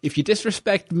 but if you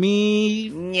disrespect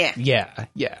me, yeah.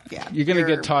 You're going to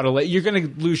get taught you're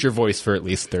going to lose your voice for at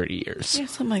least 30 years. Yeah,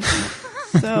 something like that.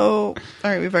 So,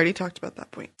 all right, we've already talked about that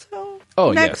point. So,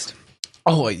 next. Yes.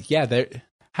 Oh, yeah,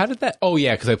 How did that? Oh,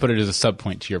 yeah, because I put it as a sub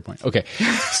point to your point. Okay.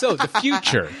 So the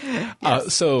future.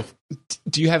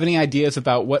 Do you have any ideas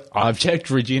about what object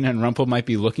Regina and Rumpel might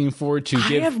be looking for to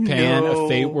give Pan a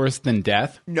fate worse than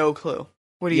death? No clue.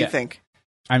 What do you think?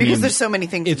 Because mean, there's so many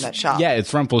things in that shop. Yeah,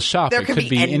 it's Rumpel's shop. There it could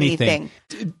be anything.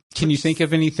 Can you think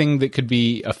of anything that could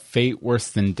be a fate worse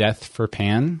than death for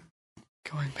Pan?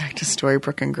 Going back to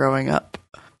Storybrooke and growing up.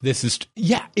 This is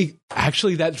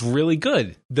actually that's really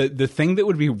good. The thing that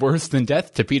would be worse than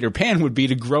death to Peter Pan would be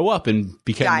to grow up and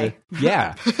become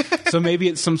So maybe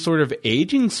it's some sort of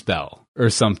aging spell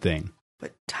or something.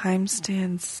 But time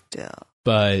stands still.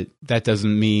 But that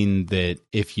doesn't mean that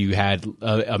if you had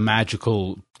a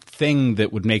magical thing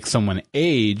that would make someone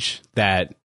age,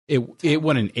 that it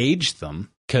wouldn't age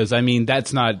them. Because I mean,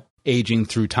 that's not aging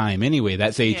through time anyway.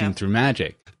 That's aging through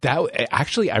magic.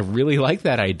 I really like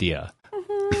that idea.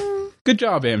 Good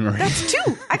job, Anne-Marie. That's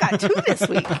 2. I got 2 this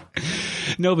week.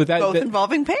 No, but both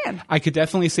involving Pan. I could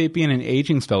definitely see it being an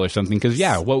aging spell or something. Because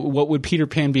what would Peter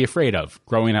Pan be afraid of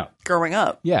growing up? Growing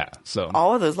up. Yeah. So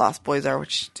all of those Lost Boys are,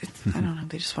 which I don't know.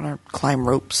 They just want to climb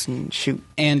ropes and shoot.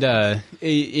 And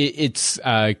it's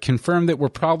confirmed that we're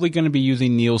probably going to be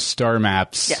using Neil's star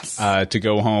maps to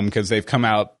go home because they've come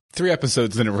out 3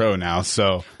 episodes in a row now,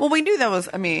 so... Well, we knew that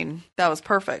was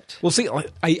perfect. Well, see,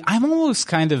 I'm almost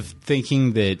kind of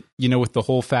thinking that, with the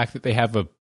whole fact that they have the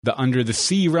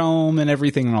under-the-sea realm and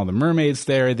everything and all the mermaids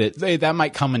there, that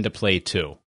might come into play,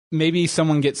 too. Maybe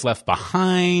someone gets left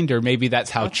behind, or maybe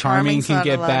that's how Charming can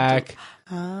get back.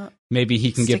 Maybe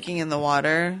he can Sticking in the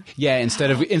water. Yeah,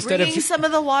 instead of... Bringing some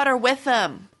of the water with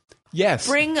them. Yes.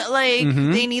 Bring, they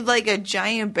need, a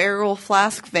giant barrel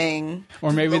flask thing.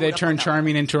 Or maybe they turn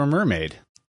Charming into a mermaid.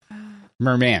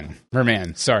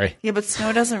 Merman, sorry. Yeah, but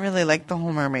Snow doesn't really like the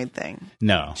whole mermaid thing.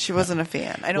 No. She wasn't a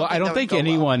fan. I don't think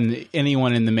anyone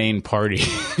in the main party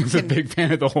is a big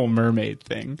fan of the whole mermaid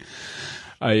thing.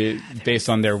 Based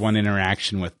on their one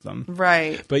interaction with them.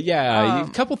 Right. But a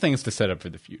couple things to set up for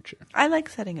the future. I like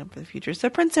setting up for the future. So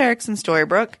Prince Eric's in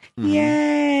Storybrooke.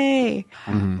 Yay!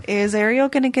 Is Ariel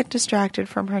going to get distracted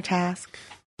from her task?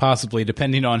 Possibly,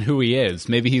 depending on who he is.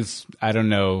 Maybe he's, I don't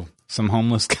know, some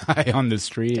homeless guy on the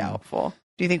street. Doubtful.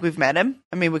 Do you think we've met him?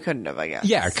 I mean, we couldn't have, I guess.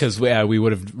 Yeah, because we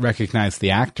would have recognized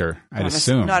the actor, I'd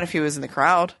assume. Not if he was in the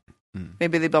crowd.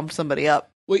 Maybe they bumped somebody up.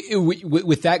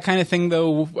 With that kind of thing,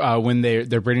 though, when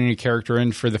they're bringing a character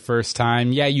in for the first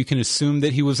time, you can assume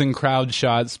that he was in crowd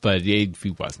shots, but he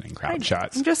wasn't in crowd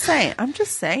shots. I'm just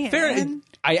saying.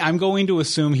 I'm going to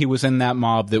assume he was in that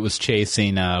mob that was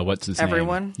chasing, what's his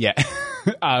Everyone? name?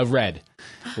 Yeah. Red.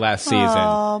 Last season.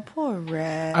 Oh, poor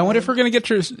Red. I wonder if we're going to get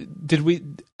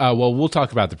we'll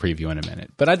talk about the preview in a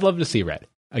minute, but I'd love to see Red.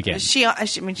 Again. She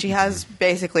has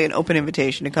basically an open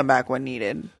invitation to come back when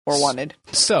needed or wanted.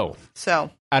 So,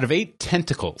 out of 8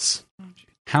 tentacles,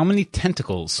 how many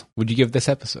tentacles would you give this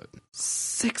episode?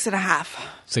 6.5.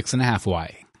 6.5.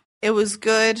 Why? It was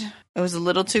good. It was a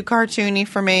little too cartoony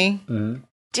for me.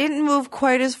 Didn't move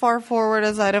quite as far forward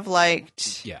as I'd have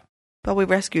liked. Yeah. But we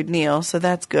rescued Neil, so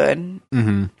that's good.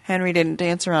 Henry didn't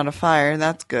dance around a fire.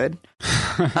 That's good.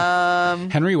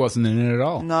 Henry wasn't in it at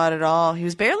all. Not at all. He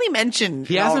was barely mentioned.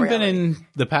 He hasn't been in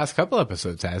the past couple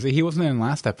episodes, has he? He wasn't in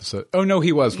last episode. Oh, no,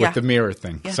 he was with the mirror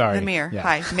thing. Yeah, sorry. The mirror. Yeah.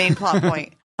 Hi. Main plot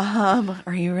point.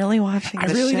 Are you really watching the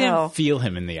show? I really didn't feel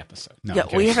him in the episode. No,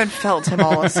 yeah, we haven't felt him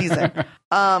all season.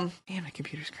 Man, my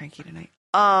computer's cranky tonight.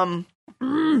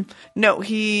 No,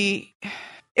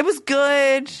 it was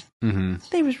good.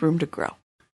 There was room to grow.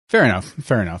 Fair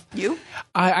enough. You?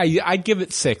 I'd give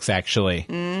it 6, actually.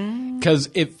 Because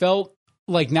it felt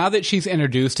like now that she's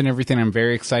introduced and everything, I'm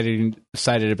very excited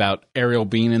about Ariel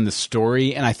being in the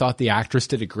story, and I thought the actress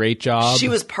did a great job. She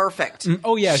was perfect.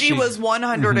 Oh, yeah. She was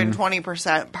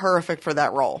 120% perfect for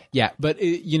that role. Yeah, but,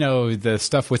 the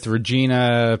stuff with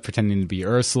Regina pretending to be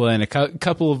Ursula and a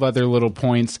couple of other little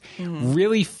points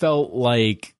really felt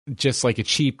like just like a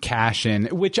cheap cash-in,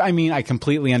 which, I mean, I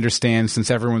completely understand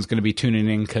since everyone's going to be tuning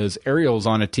in because Ariel's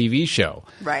on a TV show.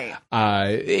 Right.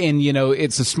 And,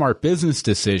 it's a smart business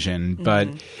decision, but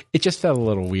it just felt a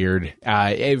little weird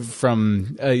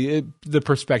from the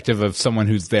perspective of someone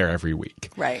who's there every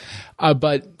week. Right.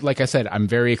 But like I said, I'm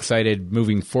very excited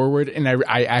moving forward, and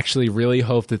I actually really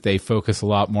hope that they focus a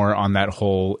lot more on that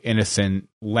whole innocent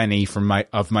Lenny from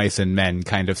of Mice and Men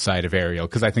kind of side of Ariel,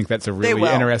 because I think that's a really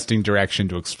interesting direction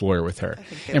to explore with her,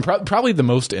 and probably the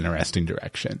most interesting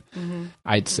direction,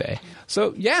 I'd say.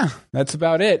 So yeah, that's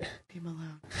about it. Leave him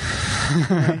alone.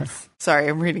 Nice. Sorry,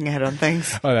 I'm reading ahead on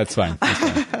things. Oh, that's fine.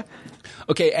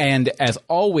 Okay, and as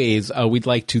always, we'd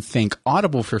like to thank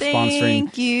Audible for sponsoring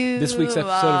Thank you, this week's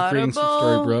episode of Greetings from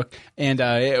Audible. Storybrooke. And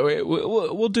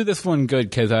we'll do this one good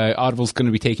because Audible's going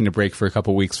to be taking a break for a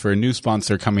couple weeks for a new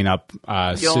sponsor coming up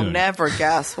You'll soon. never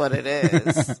guess what it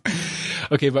is.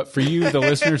 Okay, but for you, the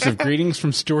listeners of Greetings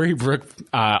from Storybrooke,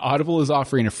 Audible is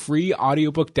offering a free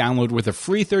audiobook download with a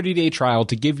free 30-day trial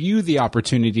to give you the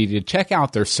opportunity to check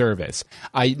out their service.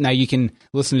 Now you can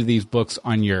listen to these books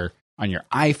on your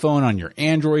iPhone, on your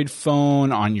Android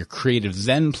phone, on your Creative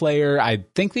Zen player. I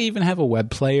think they even have a web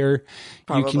player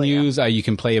you can use. You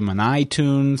can play them on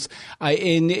iTunes.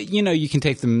 And, you can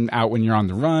take them out when you're on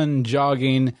the run,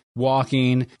 jogging,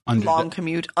 walking. Long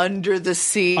commute under the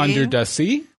sea. Under the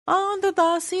sea? Under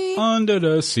the sea. Under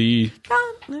the sea.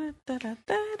 Dun, dun,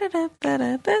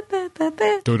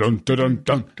 dun,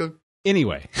 dun.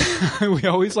 Anyway, we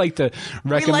always like to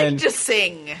recommend... We like to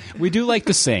sing. We do like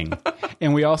to sing.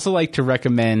 And we also like to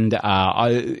recommend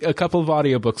a couple of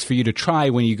audiobooks for you to try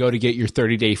when you go to get your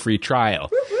 30-day free trial.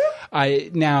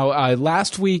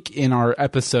 Last week in our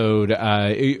episode,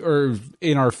 or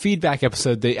in our feedback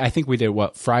episode, I think we did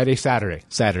Saturday.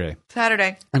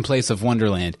 In Place of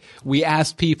Wonderland. We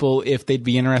asked people if they'd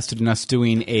be interested in us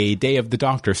doing a Day of the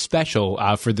Doctor special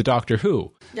for the Doctor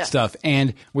Who stuff.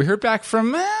 And we heard back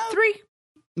from 3.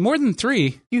 More than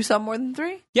 3. You saw more than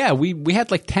 3? Yeah, we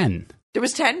had like 10. There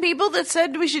was 10 people that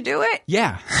said we should do it?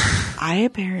 Yeah. I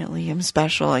apparently am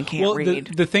special and can't read.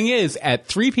 The thing is, at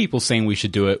 3 people saying we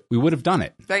should do it, we would have done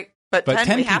it. Right. But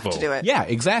 10 we have people, to do it. Yeah,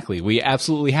 exactly. We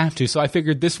absolutely have to. So I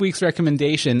figured this week's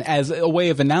recommendation, as a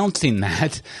way of announcing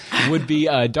that, would be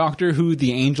Doctor Who: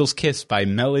 The Angel's Kiss by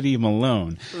Melody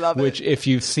Malone. Love it. Which, if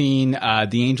you've seen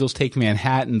The Angels Take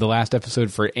Manhattan, the last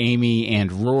episode for Amy and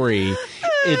Rory,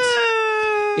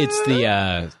 it's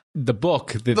the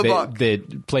book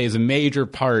that plays a major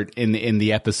part in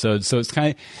the episode. So it's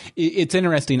it's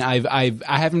interesting. I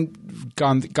haven't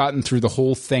gotten through the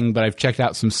whole thing, but I've checked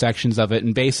out some sections of it,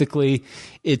 and basically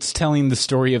it's telling the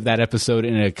story of that episode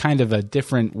in a kind of a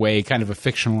different way, kind of a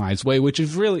fictionalized way, which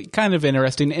is really kind of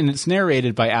interesting. And it's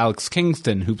narrated by Alex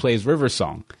Kingston, who plays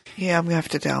Riversong. Yeah, I'm going to have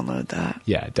to download that.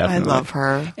 Yeah, definitely. I love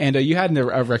her. And you had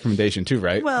a recommendation too,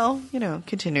 right? Well,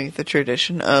 continuing the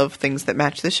tradition of things that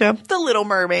match the show. The Little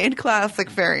Mermaid, classic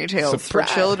fairy tales for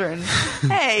children.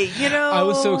 Hey, I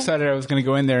was so excited I was going to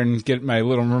go in there and get my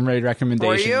Little Mermaid recommendation.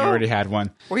 Were you? You already had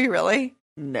one. Were you really?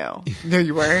 No. No,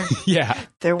 you weren't? Yeah.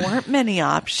 There weren't many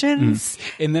options.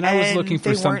 And then I was looking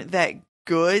for they weren't that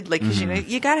good. Like, 'cause,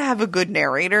 you got to have a good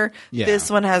narrator. Yeah. This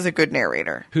one has a good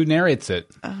narrator. Who narrates it?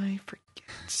 I forget.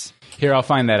 Here, I'll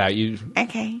find that out.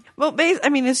 Okay. Well,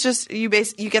 it's just you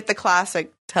get the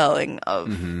classic telling of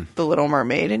The Little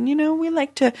Mermaid, and we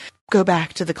like to go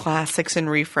back to the classics and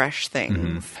refresh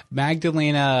things.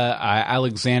 Magdalena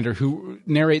Alexander, who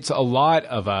narrates a lot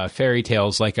of fairy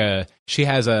tales, she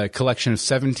has a collection of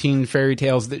 17 fairy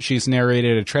tales that she's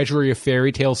narrated, a treasury of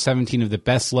fairy tales, 17 of the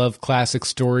best loved classic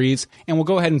stories, and we'll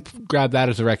go ahead and grab that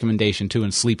as a recommendation too.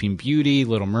 And Sleeping Beauty,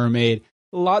 Little Mermaid,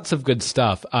 lots of good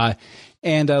stuff.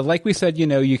 And like we said,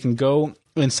 you can go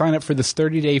and sign up for this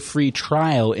 30-day free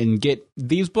trial and get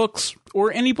these books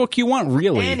or any book you want,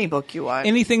 really. Any book you want.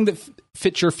 Anything that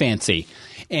fits your fancy.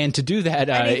 And to do that,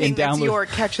 anything that's your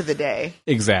catch of the day.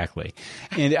 Exactly.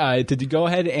 And to go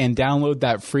ahead and download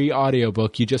that free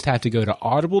audiobook, you just have to go to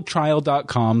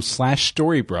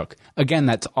audibletrial.com/Storybrooke. Again,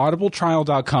 that's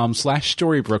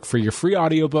audibletrial.com/Storybrooke for your free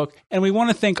audiobook. And we want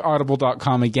to thank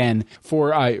audible.com again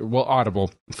for,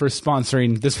 Audible, for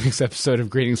sponsoring this week's episode of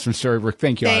Greetings from Storybrooke.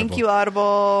 Thank you, Audible. Thank you,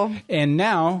 Audible. And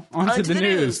now, on to the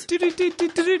news.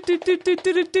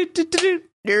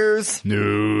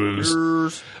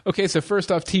 News. Okay, so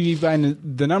first off, TV by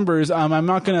the numbers. I'm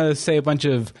not going to say a bunch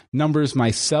of numbers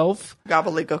myself.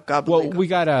 Gobbledygook. Well, we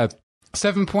got a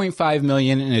 7.5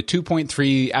 million and a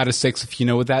 2.3 out of 6, if you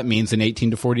know what that means, in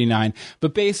 18 to 49.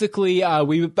 But basically,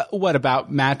 we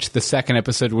about matched the second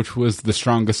episode, which was the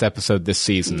strongest episode this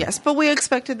season. Yes, but we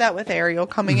expected that with Ariel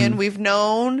coming in. We've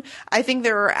known, I think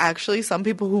there are actually some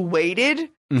people who waited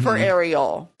for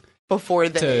Ariel before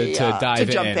they to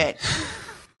jump in.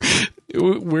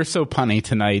 We're so punny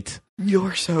tonight.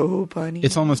 You're so punny.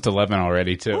 It's almost 11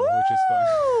 already, too, which is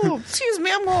fun. Excuse me,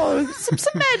 I'm going some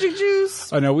magic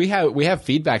juice. Oh, no, we have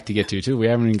feedback to get to, too. We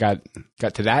haven't even got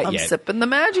to that yet. I'm sipping the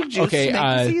magic juice to make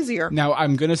this easier. Now,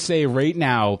 I'm going to say right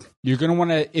now, you're going to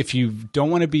want to, if you don't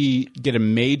want to get a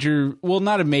major, well,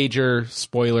 not a major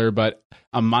spoiler, but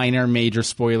a minor major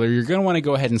spoiler, you're going to want to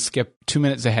go ahead and skip 2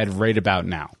 minutes ahead right about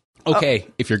now. Okay,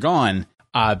 if you're gone...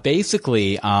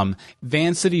 basically,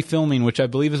 Van City Filming, which I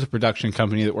believe is a production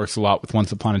company that works a lot with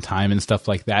Once Upon a Time and stuff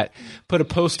like that, put a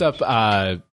post up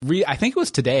I think it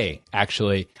was today,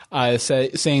 actually,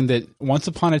 saying that Once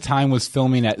Upon a Time was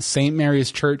filming at St.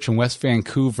 Mary's Church in West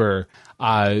Vancouver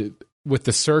with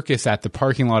the circus at the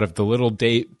parking lot of the Little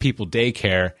People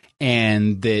Daycare,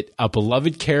 and that a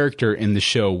beloved character in the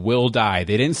show will die.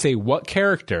 They didn't say what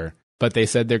character, but they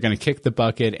said they're going to kick the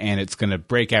bucket and it's going to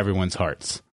break everyone's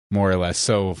hearts, more or less.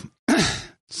 So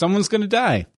someone's going to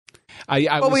die.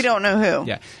 But we don't know who.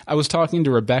 Yeah. I was talking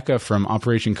to Rebecca from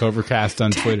Operation Covercast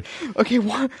on Twitter. Okay,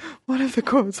 one of the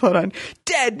quotes, hold on.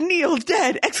 Dead, Neil,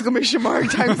 dead! Exclamation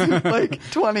mark times like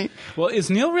 20. Well, is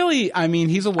Neil really, I mean,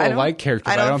 he's a well-liked character,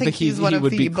 but I don't think he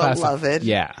would be beloved.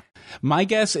 Yeah. My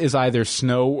guess is either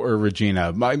Snow or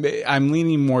Regina. I'm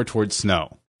leaning more towards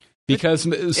Snow. Because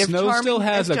Snow still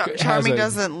has Charming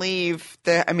doesn't leave.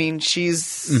 They're going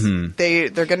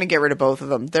to get rid of both of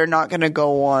them. They're not going to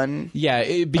go on.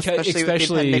 Yeah, because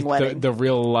especially the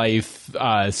real life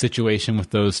situation with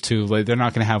those two. Like, they're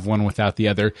not going to have one without the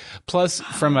other. Plus,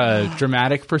 from a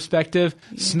dramatic perspective,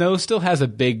 Snow still has a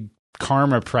big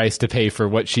karma price to pay for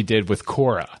what she did with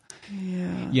Cora.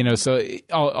 Yeah. You know, so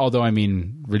although, I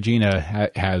mean, Regina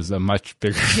has a much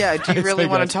bigger... Yeah, do you really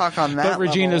want to talk on that? But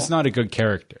Regina's not a good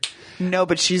character. No,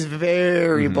 but she's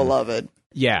very beloved.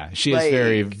 Yeah, she is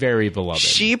very, very beloved.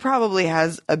 She probably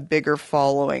has a bigger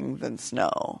following than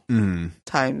Snow.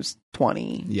 Times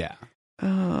 20. Yeah.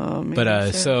 But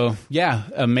a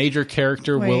major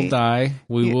character will die.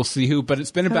 We will see who, but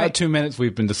it's been about 2 minutes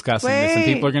we've been discussing this, and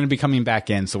people are going to be coming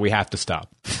back in, so we have to stop.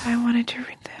 I wanted to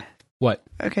read that. What?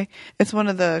 Okay. It's one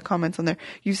of the comments on there.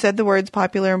 You said the words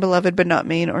popular and beloved, but not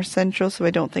main or central, so I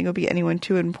don't think it'll be anyone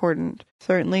too important.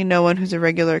 Certainly no one who's a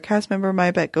regular cast member. My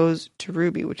bet goes to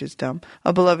Ruby, which is dumb.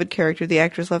 A beloved character. The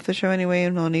actress left the show anyway,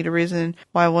 and we'll need a reason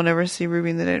why we'll never see Ruby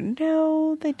in the...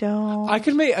 No, they don't. I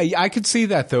could see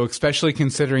that, though, especially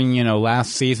considering,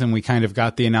 last season we kind of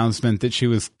got the announcement that she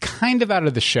was kind of out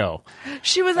of the show.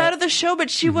 She was out of the show, but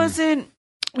she wasn't...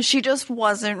 She just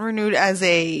wasn't renewed as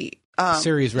a...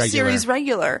 series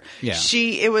regular. Yeah.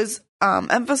 It was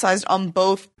emphasized on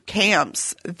both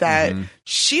camps that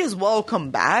she is welcome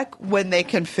back when they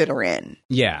can fit her in.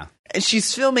 Yeah. And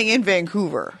she's filming in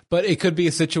Vancouver. But it could be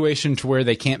a situation to where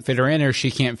they can't fit her in, or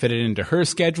she can't fit it into her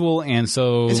schedule, and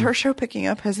so... Is her show picking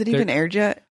up? Has it even aired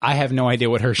yet? I have no idea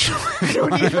what her show is. I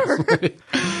don't either.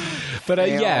 But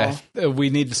we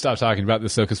need to stop talking about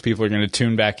this, though, because people are going to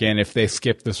tune back in if they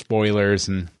skip the spoilers,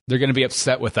 and they're going to be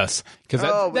upset with us. We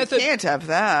can't have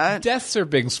that. Deaths are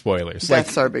big spoilers.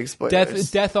 Deaths are big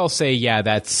spoilers. Death, I'll say, yeah,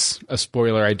 that's a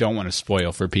spoiler I don't want to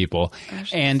spoil for people.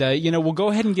 And, we'll go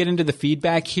ahead and get into the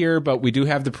feedback here, but we do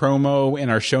have the promo in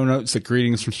our show notes at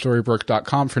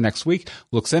greetingsfromstorybrooke.com for next week.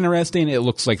 Looks interesting. It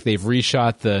looks like they've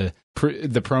reshot the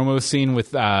promo scene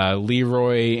with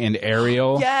Leroy and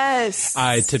Ariel. Yes.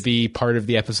 To be part of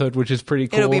the episode, which is pretty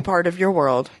cool. It'll be part of your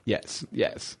world. Yes.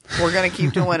 We're going to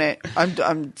keep doing it.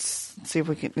 I'm see if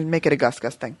we can make it a Gus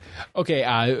thing. Okay,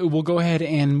 we'll go ahead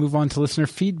and move on to listener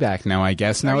feedback now, I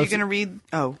guess. Now, are you going to read?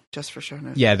 Oh, just for show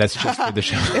notes. Yeah, that's just for the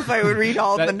show. If I would read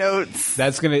all the notes.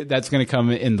 That's gonna come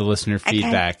in the listener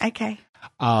feedback. Okay.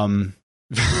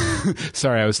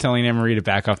 Sorry, I was telling Anne-Marie to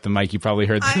back off the mic. You probably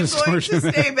heard the distortion. I'm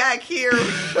going to stay back here.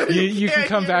 You can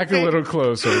come back a little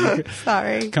closer.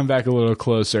 Sorry. Come back a little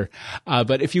closer.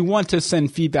 But if you want to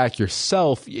send feedback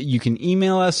yourself, you can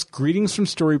email us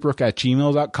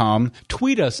greetingsfromstorybrooke@gmail.com,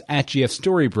 tweet us at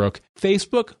GFStorybrooke,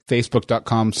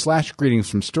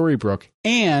 Facebook.com/greetingsfromstorybrooke,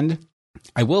 and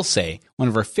I will say, one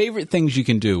of our favorite things you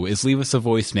can do is leave us a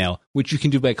voicemail, which you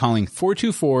can do by calling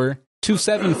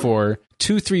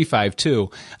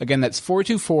 424-274-2352. Again, that's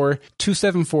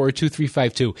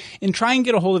 424-274-2352. And try and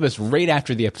get a hold of us right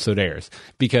after the episode airs.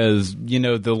 Because,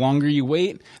 the longer you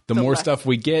wait, the more stuff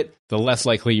we get, the less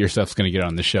likely your stuff's going to get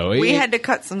on the show. We had to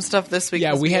cut some stuff this week.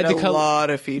 Yeah, we had to cut a lot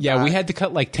of feedback. Yeah, we had to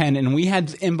cut like 10, and we had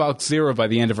inbox 0 by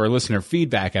the end of our listener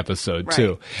feedback episode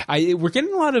too. We're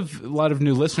getting a lot of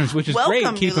new listeners, which is great.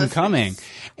 Keep them coming.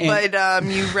 But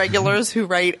you regulars who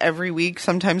write every week,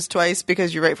 sometimes twice,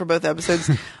 because you write for both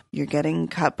episodes, you're getting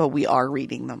cut, but we are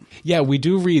reading them. Yeah, we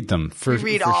do read them for all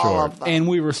sure, of them. And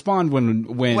we respond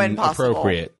when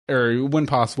appropriate, or when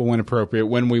possible, when appropriate,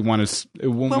 when we want to,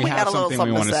 when we have something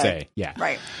we want to say. Yeah,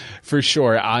 right. For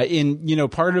sure.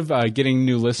 Part of getting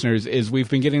new listeners is we've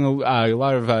been getting a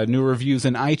lot of new reviews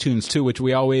in iTunes too, which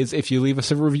we always, if you leave us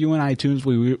a review in iTunes,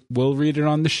 we will read it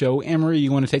on the show. Anne-Marie,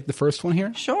 you want to take the first one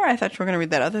here? Sure. I thought you were going to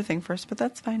read that other thing first, but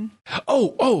that's fine.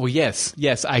 Oh, yes.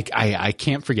 I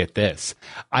can't forget this.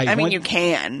 You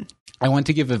can. I want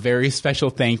to give a very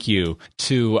special thank you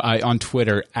to on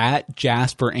Twitter at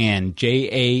JasperAnn,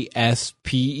 JasperAnn.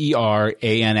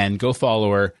 Go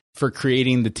follow her for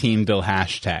creating the Teen Bill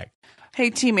hashtag. Hey,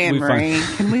 Team Anne Marie,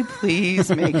 can we please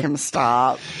make him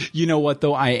stop? You know what,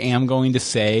 though? I am going to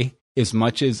say, as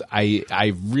much as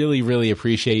I really, really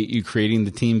appreciate you creating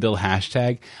the Team Bill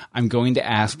hashtag, I'm going to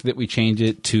ask that we change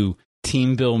it to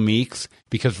Team Bill Meeks,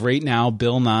 because right now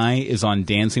Bill Nye is on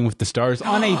Dancing with the Stars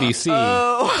on ABC.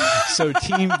 Oh. So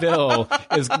Team Bill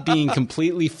is being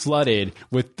completely flooded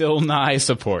with Bill Nye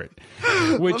support.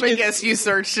 Let me guess you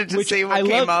searched it to see what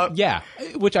came up. Yeah,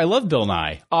 which I love Bill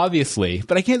Nye, obviously,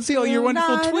 but I can't see all your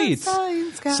wonderful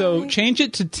tweets. So change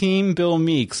it to Team Bill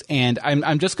Meeks, and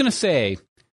I'm just going to say,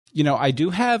 you know, I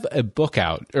do have a book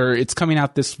out, or it's coming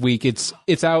out this week. It's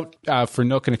out for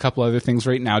Nook and a couple other things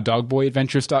right now,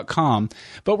 dogboyadventures.com.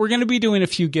 But we're going to be doing a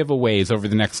few giveaways over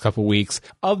the next couple weeks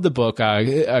of the book,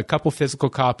 a couple physical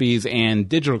copies and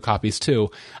digital copies too.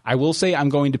 I will say I'm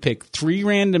going to pick 3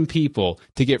 random people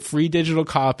to get free digital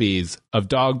copies of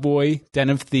Dogboy, Den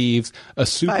of Thieves, a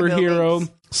superhero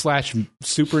 /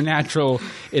 supernatural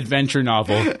adventure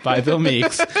novel by Bill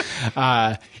Meeks.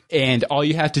 And all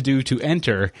you have to do to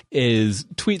enter is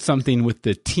tweet something with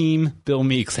the Team Bill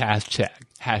Meeks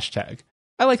hashtag.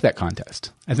 I like that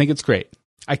contest. I think it's great.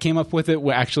 I came up with it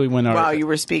actually when our... Wow, you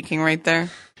were speaking right there?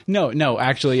 No,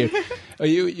 actually,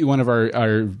 one of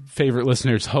our favorite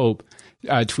listeners, Hope,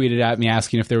 tweeted at me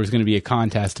asking if there was going to be a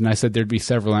contest, and I said there'd be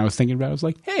several, and I was thinking about it. I was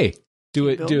like, hey, do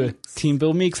a Team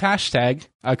Bill Meeks hashtag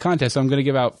contest. So I'm going to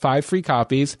give out 5 free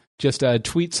copies. Just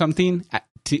tweet something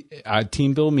at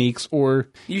Team Bill Meeks, or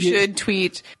you should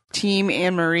tweet Team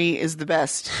Anne Marie is the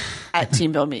best at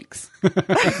Team Bill Meeks.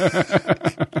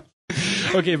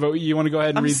 Okay, but you want to go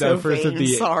ahead and read that first of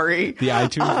the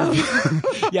iTunes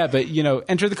review? Yeah, but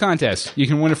enter the contest. You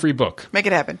can win a free book. Make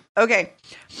it happen. Okay.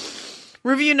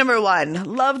 Review number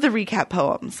 1. Love the recap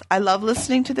poems. I love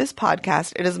listening to this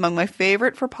podcast. It is among my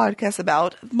favorite for podcasts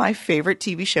about my favorite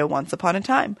TV show, Once Upon a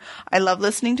Time. I love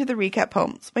listening to the recap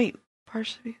poems. Wait,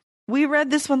 partially. We read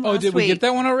this one last week. Oh, did we get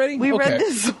that one already? We read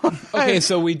this one. Okay,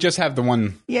 so we just have the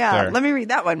one. Yeah, there. Let me read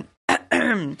that one.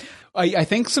 I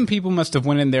think some people must have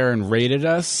went in there and rated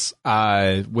us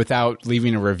without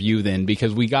leaving a review then,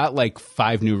 because we got like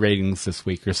 5 new ratings this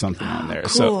week or something on there. Cool.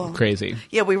 So crazy.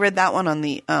 Yeah, we read that one on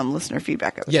the listener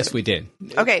feedback episode. Yes, we did.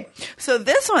 Okay, so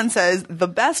this one says, the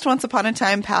best Once Upon a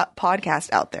Time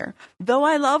podcast out there. Though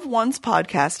I love Once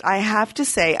podcast, I have to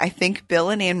say I think Bill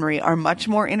and Anne Marie are much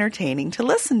more entertaining to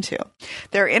listen to.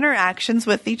 Their interactions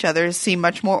with each other seem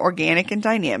much more organic and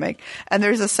dynamic, and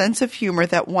there's a sense of humor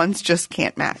that Once just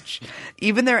can't match.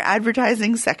 Even their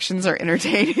advertising sections are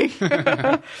entertaining.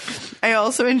 I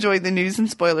also enjoy the news and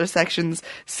spoiler sections,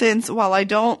 since while I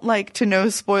don't like to know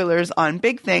spoilers on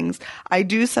big things, I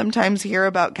do sometimes hear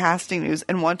about casting news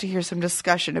and want to hear some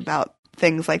discussion about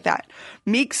things like that.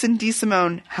 Meeks and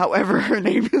DeSimone, however her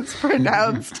name is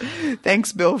pronounced.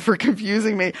 Thanks, Bill, for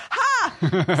confusing me. Ha!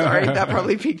 Sorry, that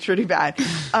probably peaked pretty bad.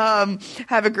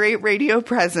 Have a great radio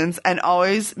presence and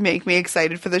always make me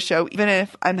excited for the show, even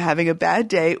if I'm having a bad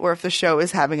day or if the show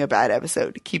is having a bad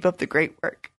episode. Keep up the great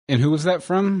work. And who was that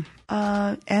from?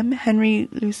 M. Henry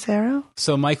Lucero.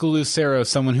 So Michael Lucero,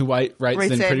 someone who writes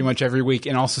in pretty much every week,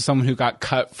 and also someone who got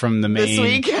cut from the main this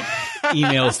week.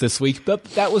 emails this week. But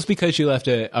that was because you left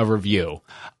a review.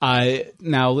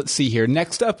 Now, let's see here.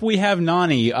 Next up, we have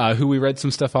Nani, who we read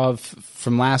some stuff of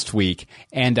from last week.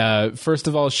 And first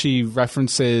of all, she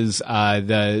references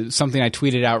something I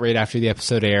tweeted out right after the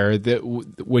episode aired,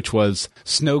 which was,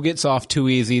 Snow gets off too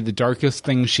easy. The darkest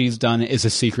thing she's done is a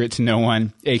secret to no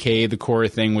one, a.k.a. the Cora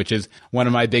thing, which is one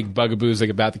of my big bugaboos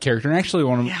about the character, and actually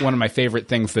one of my favorite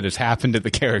things that has happened to the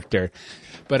character.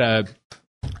 But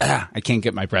I can't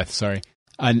get my breath, sorry.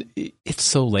 It's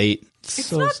so late.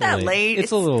 It's not that late.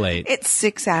 It's a little late. It's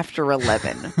 6 after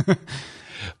 11.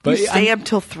 But you stay up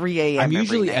till 3 a.m. I'm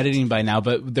usually editing by now,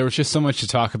 but there was just so much to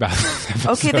talk about this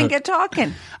episode. Okay, then get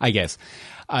talking. I guess.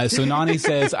 So Nani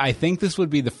says, I think this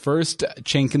would be the first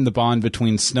chink in the bond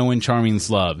between Snow and Charming's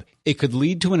love. It could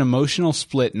lead to an emotional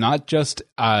split, not just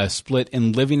a split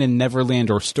in living in Neverland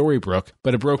or Storybrooke,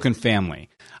 but a broken family.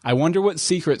 I wonder what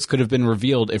secrets could have been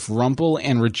revealed if Rumple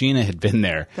and Regina had been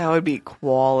there. That would be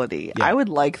quality. Yeah. I would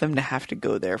like them to have to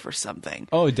go there for something.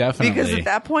 Oh, definitely. Because at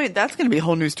that point, that's going to be a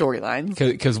whole new storyline.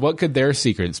 Because what could their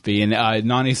secrets be? And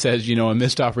Nani says, a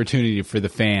missed opportunity for the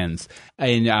fans.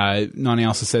 And Nani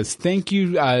also says, thank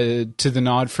you to the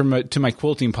nod to my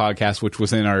quilting podcast, which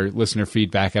was in our listener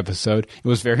feedback episode. It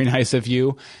was very nice of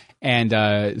you.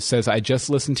 And says, I just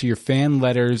listened to your fan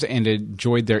letters and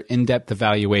enjoyed their in-depth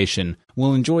evaluation.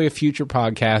 We'll enjoy a future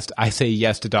podcast. I say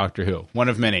yes to Doctor Who. One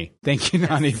of many. Thank you,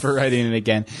 Nani, for writing it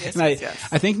again. Yes, and yes.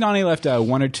 I think Nani left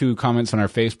 1 or 2 comments on our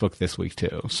Facebook this week,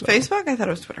 too. So. Facebook? I thought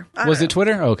it was Twitter. Was it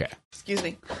Twitter? Okay. Excuse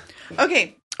me.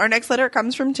 Okay. Our next letter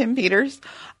comes from Tim Peters.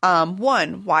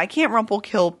 1, why can't Rumple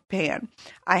kill Pan?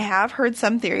 I have heard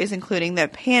some theories, including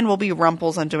that Pan will be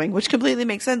Rumple's undoing, which completely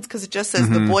makes sense because it just says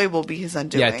the boy will be his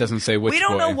undoing. Yeah, it doesn't say which boy. We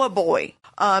don't know what boy.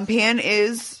 Pan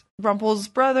is Rumple's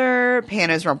brother, Pan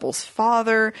is Rumple's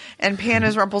father, and Pan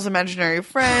is Rumple's imaginary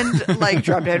friend, like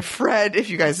Drop Dead Fred,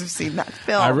 if you guys have seen that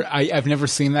film. I've never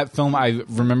seen that film. I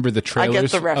remember the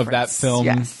trailers of that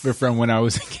film from when I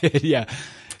was a kid. Yeah.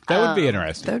 That would be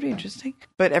interesting. That would be interesting.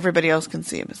 But everybody else can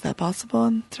see him. Is that possible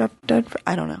in Drop Dead Fred?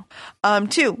 I don't know.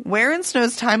 2, where in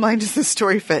Snow's timeline does this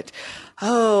story fit?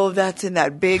 Oh, that's in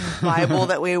that big Bible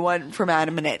that we won from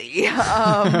Adam and Eddie.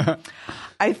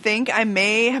 I think I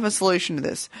may have a solution to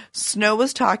this. Snow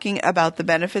was talking about the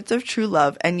benefits of true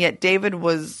love, and yet David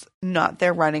was not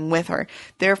there running with her.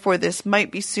 Therefore, this might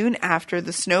be soon after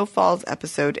the Snow Falls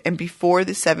episode and before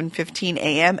the 7:15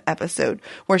 a.m. episode,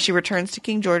 where she returns to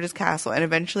King George's castle and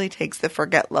eventually takes the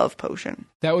Forget Love potion.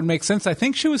 That would make sense. I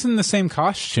think she was in the same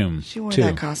costume. She wore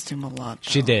that costume a lot,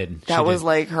 though. She did. That was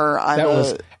like her... That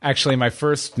was actually my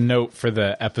first note for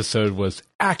the episode was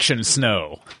Action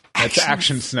Snow. That's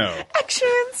Action Snow. Action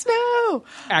Snow.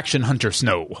 Action Hunter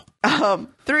Snow.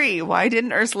 3, why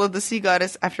didn't Ursula the sea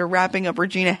goddess, after wrapping up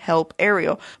Regina, help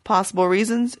Ariel? Possible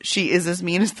reasons: she is as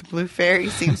mean as the Blue Fairy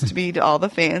seems to be to all the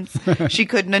fans. She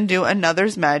couldn't undo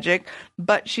another's magic,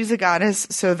 but she's a goddess,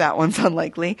 so that one's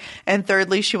unlikely. And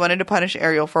thirdly, she wanted to punish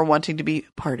Ariel for wanting to be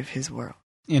part of his world.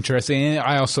 Interesting.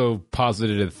 I also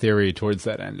posited a theory towards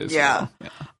that end as well.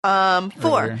 Yeah.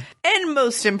 4, and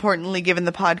most importantly, given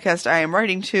the podcast I am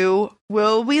writing to,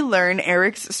 will we learn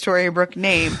Eric's Storybrooke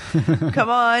name? Come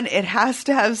on, it has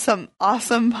to have some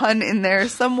awesome pun in there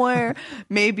somewhere.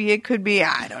 Maybe it could be,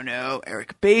 I don't know,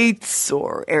 Eric Bates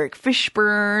or Eric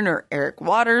Fishburne or Eric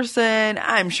Watterson.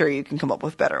 I'm sure you can come up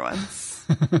with better ones.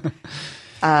 Then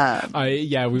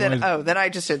I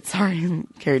just did. Sorry,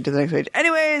 carried to the next page.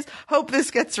 Anyways, hope this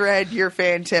gets read. Your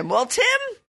fan, Tim. Well, Tim,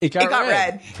 it got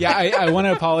read. Yeah, I want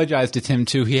to apologize to Tim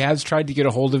too. He has tried to get a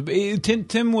hold of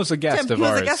Tim. Was a guest of ours.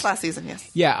 He was a guest last season.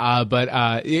 Yes. Yeah,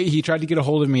 but he tried to get a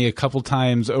hold of me a couple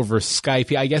times over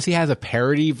Skype. I guess he has a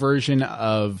parody version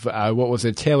of what was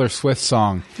it, Taylor Swift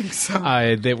song? I think so.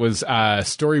 That was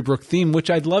Storybrooke theme, which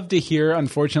I'd love to hear.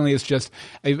 Unfortunately, it's just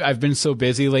I've been so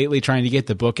busy lately trying to get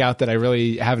the book out that I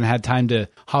really haven't had time to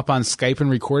hop on Skype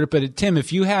and record it. But Tim,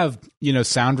 if you have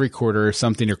Sound Recorder or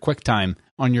something or QuickTime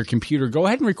on your computer, go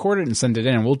ahead and record it and send it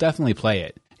in, and we'll definitely play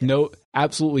it. No,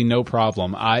 absolutely no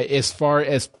problem. As far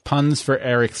as puns for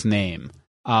Eric's name,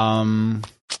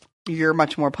 you're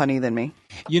much more punny than me.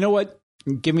 You know what?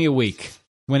 Give me a week.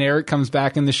 When Eric comes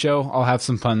back in the show, I'll have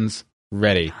some puns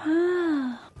ready.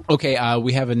 Okay,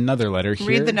 we have another letter here.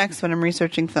 Read the next one. I'm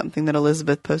researching something that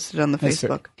Elizabeth posted on the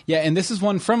Facebook. Yeah, and this is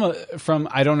one from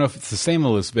I don't know if it's the same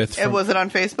Elizabeth. Was it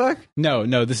on Facebook?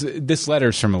 No. This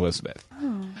letter's from Elizabeth.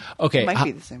 Oh, okay, it might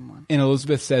be the same one. And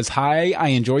Elizabeth says, "Hi, I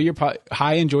enjoy your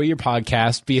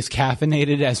podcast. Be as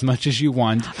caffeinated as much as you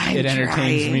want. It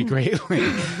entertains me greatly."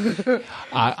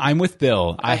 I'm with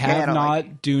Bill.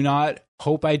 Do not.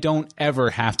 Hope I don't ever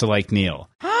have to like Neil.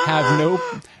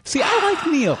 See, I like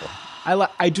Neil.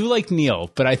 I do like Neil,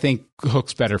 but I think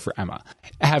Hook's better for Emma.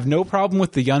 I have no problem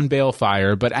with the young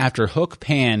Balefire, but after Hook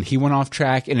panned, he went off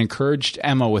track and encouraged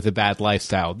Emma with a bad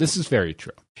lifestyle. This is very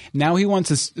true. Now he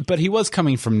wants but he was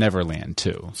coming from Neverland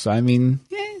too. So I mean,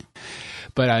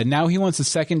 But now he wants a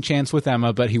second chance with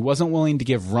Emma, but he wasn't willing to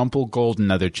give Rumple Gold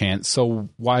another chance. So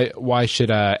why should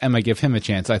Emma give him a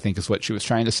chance? I think is what she was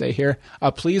trying to say here.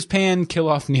 Please, Pan, kill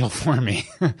off Neil for me.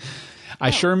 I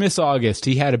sure miss August.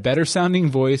 He had a better sounding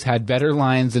voice, had better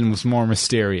lines, and was more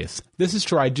mysterious. This is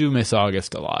true. I do miss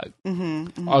August a lot.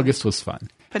 Mm-hmm. August was fun.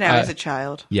 But now he's a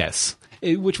child. Yes.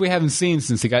 Which we haven't seen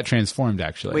since he got transformed,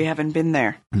 actually. We haven't been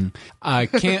there.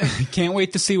 Can't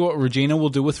wait to see what Regina will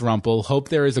do with Rumple. Hope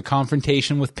there is a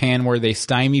confrontation with Pan where they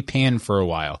stymie Pan for a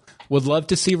while. Would love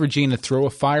to see Regina throw a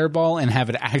fireball and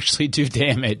have it actually do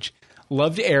damage.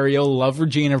 Loved Ariel, loved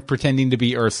Regina pretending to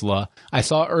be Ursula. I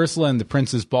saw Ursula in the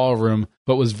Prince's ballroom,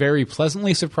 but was very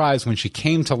pleasantly surprised when she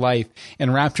came to life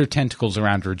and wrapped her tentacles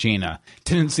around Regina.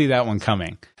 Didn't see that one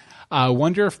coming.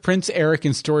 Wonder if Prince Eric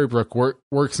in Storybrooke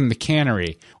works in the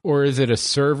cannery, or is it a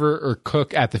server or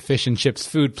cook at the fish and chips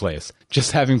food place?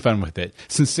 Just having fun with it.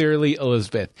 Sincerely,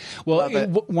 Elizabeth. Well,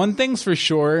 one thing's for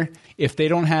sure, if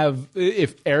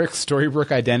Eric's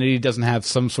Storybrooke identity doesn't have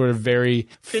some sort of very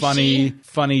funny,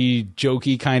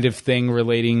 jokey kind of thing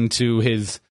relating to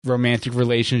his romantic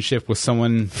relationship with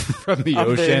someone from the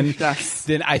ocean,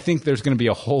 then I think there's going to be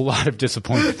a whole lot of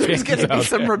disappointed There's going to be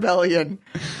some rebellion.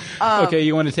 Okay,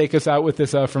 you want to take us out with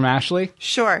this from Ashley?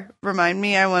 Sure. Remind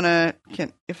me,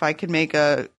 if I could make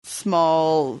a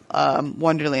small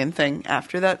Wonderland thing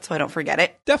after that so I don't forget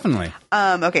it. Definitely.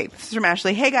 Okay, this is from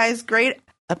Ashley. Hey guys, great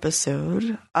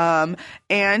episode.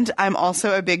 And I'm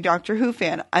also a big Doctor Who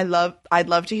fan. I'd love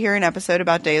to hear an episode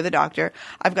about Day of the Doctor.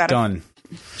 I've got done.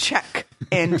 Check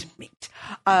and meet.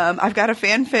 I've got a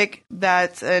fanfic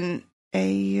that's an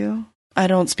AU. I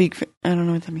don't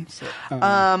know what that means.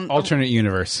 Alternate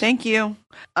universe. Thank you.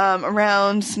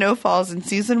 Around Snowfalls in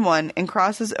season 1 and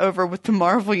crosses over with the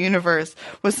Marvel universe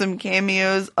with some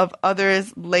cameos of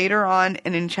others later on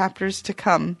and in chapters to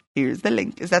come. Here's the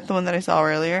link. Is that the one that I saw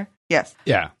earlier? Yes.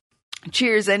 Yeah.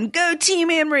 Cheers and go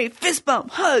Team Amory. Fist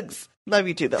bump. Hugs. Love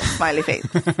you too, Bill. Smiley face.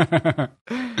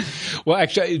 Well,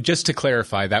 actually, just to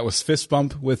clarify, that was fist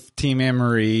bump with Team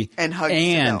Anne-Marie and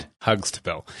hugs to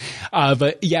Bill.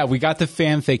 But yeah, we got the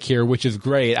fanfic here, which is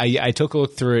great. I took a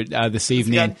look through it this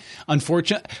evening.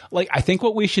 Unfortunately, I think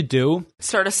what we should do,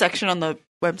 start a section on the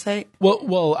website.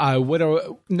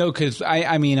 Because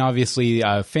I mean, obviously,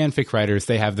 fanfic writers,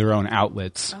 they have their own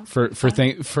outlets for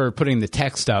putting the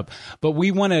text up. But we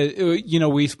want to,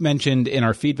 we mentioned in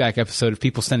our feedback episode, if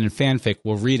people send in fanfic,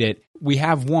 we'll read it. We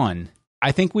have one.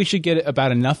 I think we should get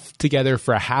about enough together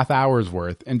for a half hour's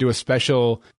worth and do a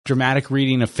special dramatic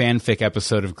reading of fanfic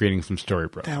episode of Greetings from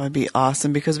Storybrooke. That would be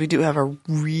awesome because we do have a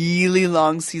really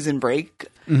long season break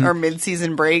or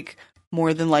mid-season break.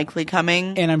 More than likely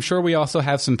coming. And I'm sure we also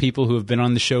have some people who have been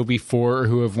on the show before or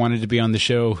who have wanted to be on the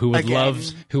show who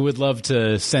would love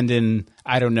to send in,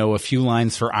 I don't know, a few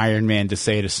lines for Iron Man to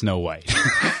say to Snow White.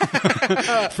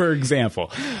 For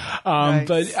example. Nice.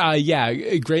 But yeah,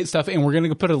 great stuff. And we're going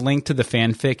to put a link to the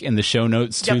fanfic in the show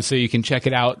notes too, so you can check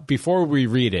it out before we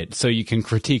read it, so you can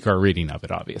critique our reading of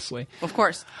it, obviously. Of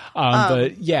course.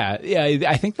 But yeah,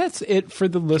 I think that's it for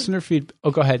the listener feedback.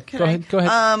 Oh, go ahead. Go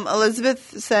ahead.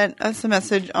 Elizabeth sent us a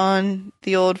message on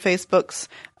the old Facebooks,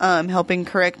 helping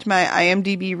correct my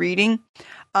IMDb reading.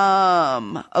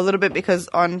 A little bit because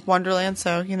on Wonderland,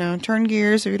 so turn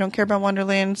gears if you don't care about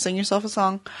Wonderland, sing yourself a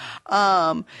song.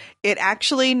 It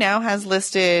actually now has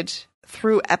listed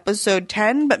through episode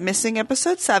 10 but missing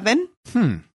episode 7.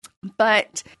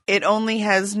 But it only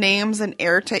has names and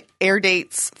air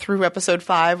dates through episode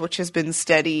 5, which has been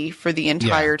steady for the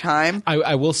entire time.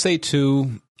 I will say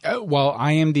too, while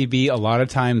IMDb a lot of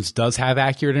times does have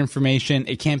accurate information,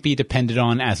 it can't be depended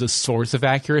on as a source of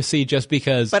accuracy just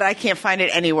because... But I can't find it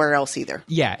anywhere else either.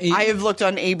 Yeah. I have looked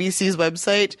on ABC's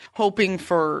website hoping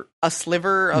for a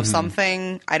sliver of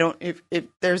something. I don't... If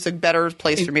there's a better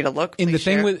place for me to look, And the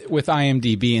thing with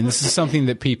IMDb, and this is something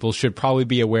that people should probably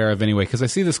be aware of anyway, because I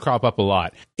see this crop up a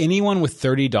lot. Anyone with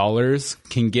 $30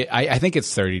 can get... I think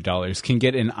it's $30, can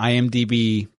get an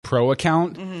IMDb Pro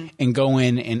account and go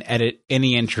in and edit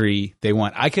any entry they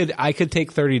want. I could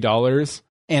take $30,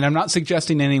 and I'm not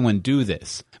suggesting anyone do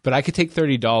this, but I could take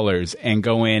 $30 and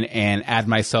go in and add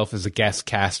myself as a guest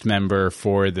cast member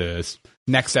for the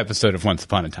next episode of Once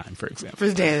Upon a Time, for example. For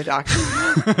the Day of the Doctor.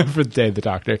 For the Day of the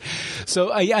Doctor.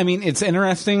 So, I mean, it's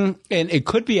interesting, and it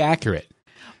could be accurate.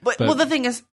 But well, the thing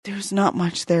is, there's not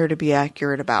much there to be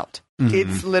accurate about.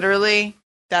 It's literally...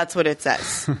 That's what it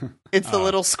says. It's the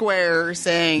little square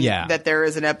saying that there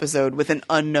is an episode with an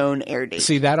unknown air date.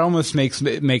 See, that almost makes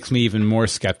me even more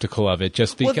skeptical of it,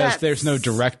 just because there's no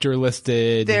director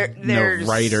listed, no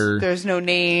writer. There's no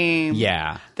name.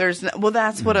 Yeah.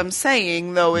 That's what I'm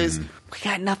saying, though, is we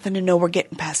got nothing to know we're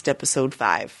getting past episode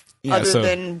 5. Yeah, other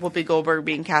than Whoopi Goldberg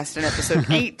being cast in episode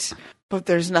 8. But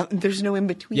there's no in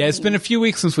between. Yeah, it's been a few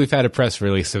weeks since we've had a press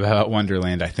release about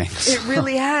Wonderland, I think. So. It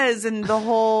really has. And the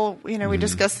whole, we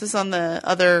discussed this on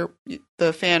the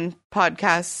fan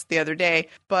podcasts the other day.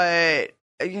 But,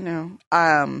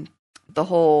 the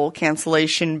whole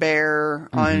cancellation bear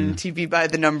on TV by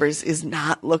the numbers is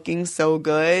not looking so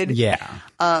good. Yeah.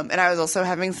 And I was also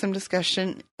having some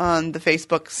discussion on the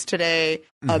Facebooks today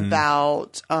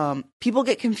about people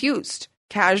get confused.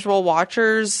 Casual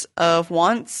watchers of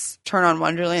Once turn on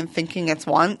Wonderland thinking it's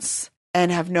Once and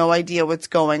have no idea what's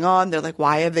going on. They're like,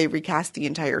 why have they recast the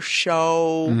entire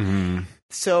show?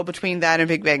 So between that and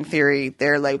Big Bang Theory,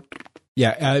 they're like...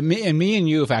 Yeah, me and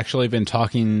you have actually been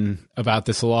talking about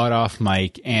this a lot off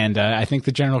mic, and I think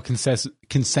the general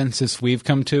consensus we've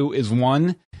come to is,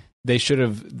 one, they should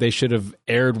have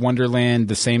aired Wonderland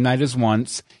the same night as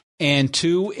Once, and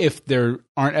two, if there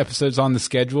aren't episodes on the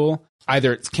schedule,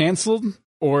 either it's canceled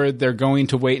or they're going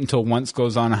to wait until Once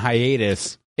goes on a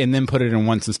hiatus and then put it in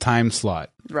Once's time slot.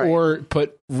 Right. Or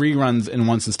put reruns in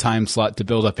Once's time slot to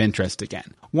build up interest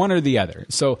again. One or the other.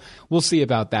 So we'll see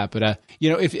about that. But,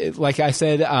 if like I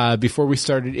said before we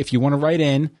started, if you want to write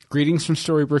in,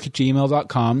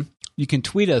 greetingsfromstorybrook@gmail.com. You can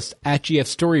tweet us at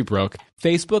GFStorybrook.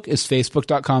 Facebook is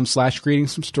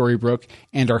facebook.com/greetingsfromstorybrook.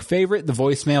 And our favorite, the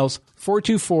voicemails,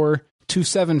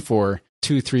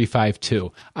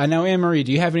 424-274-2352. Now, Anne-Marie,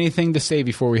 do you have anything to say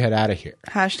before we head out of here?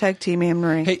 Hashtag Team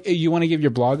Anne-Marie. Hey, you want to give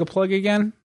your blog a plug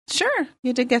again? Sure.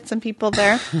 You did get some people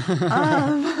there.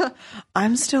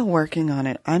 I'm still working on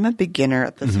it. I'm a beginner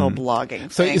at this whole blogging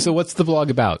thing. So what's the blog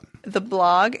about? The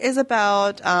blog is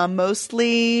about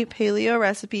mostly paleo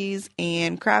recipes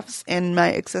and crafts and my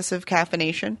excessive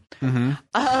caffeination,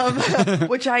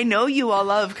 which I know you all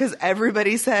love because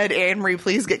everybody said, Anne-Marie,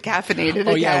 please get caffeinated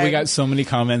Oh, again. yeah, we got so many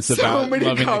comments about loving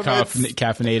the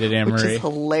caffeinated Anne-Marie. Which is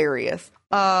hilarious.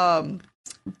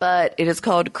 But it is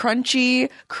called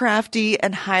Crunchy, Crafty,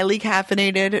 and Highly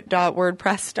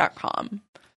Caffeinated.wordpress.com.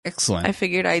 Excellent. I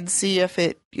figured I'd see if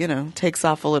it, takes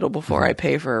off a little before I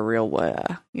pay for a real,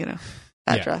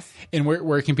 address. Yeah. And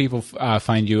where can people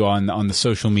find you on the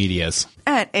social medias?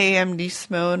 At AMD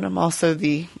Simone. I'm also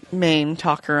the main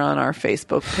talker on our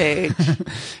Facebook page.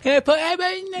 Yeah, but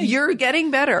You're getting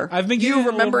better. I've been You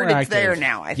remembered it's active. there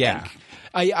now, I Yeah. think.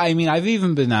 I mean, I've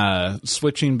even been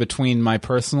switching between my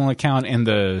personal account and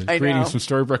the I know. Greetings from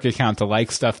Storybrooke account to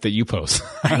like stuff that you post.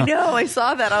 I know. I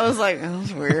saw that. I was like, oh,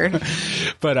 that's weird.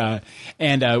 But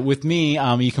with me,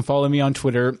 you can follow me on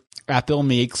Twitter at Bill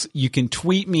Meeks. You can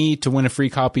tweet me to win a free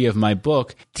copy of my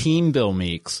book, Team Bill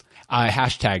Meeks,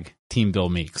 hashtag Team Bill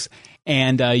Meeks.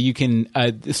 And you can,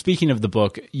 speaking of the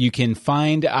book, you can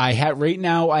find, right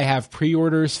now I have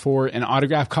pre-orders for an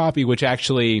autographed copy, which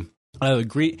actually... I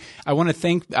want to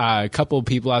thank a couple of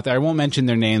people out there. I won't mention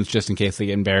their names just in case they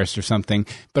get embarrassed or something.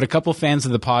 But a couple fans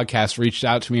of the podcast reached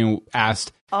out to me and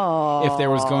asked if there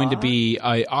was going to be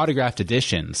autographed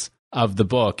editions of the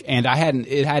book, and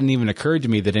it hadn't even occurred to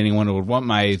me that anyone would want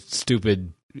my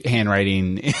stupid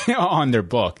handwriting on their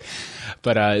book.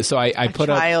 But so I put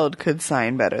up. A child could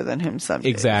sign better than him some days.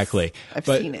 Exactly. I've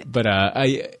seen it. But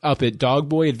I up at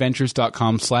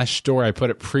dogboyadventures.com/store, I put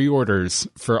up pre-orders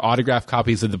for autographed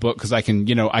copies of the book because I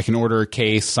can order a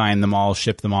case, sign them all,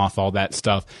 ship them off, all that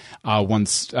stuff.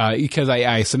 Because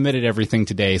I submitted everything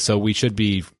today, so we should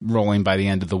be rolling by the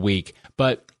end of the week.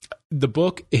 But the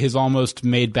book has almost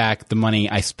made back the money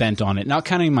I spent on it. Not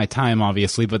counting my time,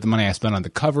 obviously, but the money I spent on the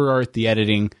cover art, the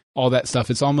editing, all that stuff.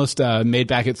 It's almost made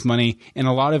back its money. And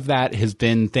a lot of that has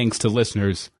been thanks to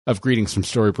listeners of Greetings from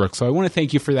Storybrooke. So I want to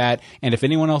thank you for that. And if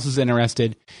anyone else is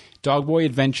interested,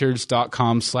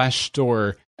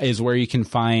 dogboyadventures.com/store is where you can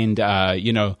find,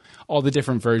 all the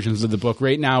different versions of the book.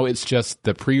 Right now, it's just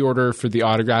the pre-order for the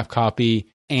autograph copy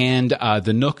and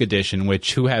the Nook edition,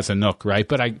 which who has a Nook, right?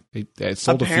 But I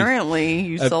sold apparently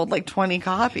you sold like 20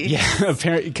 copies. Yeah,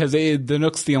 apparently because the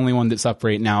Nook's the only one that's up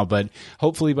right now. But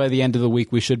hopefully by the end of the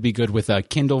week we should be good with a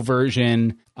Kindle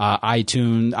version,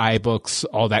 iTunes, iBooks,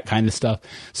 all that kind of stuff.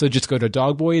 So just go to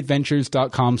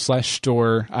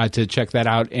dogboyadventures.com/store to check that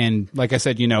out. And like I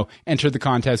said, enter the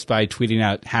contest by tweeting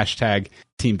out hashtag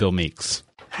Team Bill Meeks.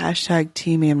 Hashtag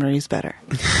Team Anne-Marie's better.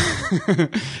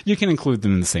 You can include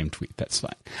them in the same tweet. That's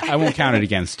fine. I won't count it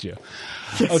against you.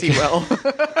 Yes, you will.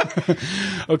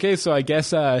 Okay, so I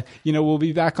guess, we'll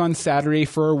be back on Saturday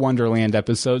for our Wonderland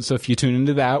episode. So if you tune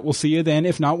into that, we'll see you then.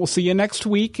 If not, we'll see you next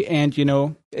week. And,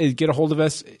 get a hold of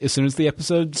us as soon as the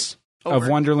episodes of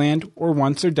Wonderland or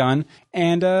Once are done.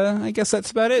 And I guess that's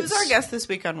about it. Who's our guest this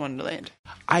week on Wonderland?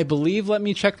 I believe, let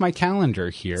me check my calendar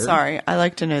here. Sorry, I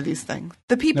like to know these things.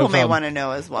 The people may want to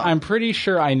know as well. I'm pretty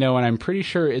sure I know, and I'm pretty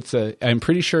sure it's a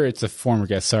former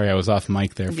guest. Sorry, I was off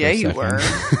mic there for a second. Yeah, you were.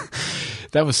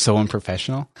 That was so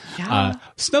unprofessional. Yeah.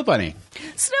 Snow Bunny.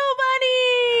 Snow Bunny!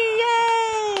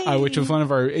 Yay! Which was one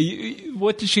of our.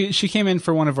 What did she came in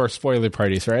for one of our spoiler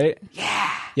parties, right? Yeah.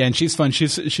 Yeah, and she's fun.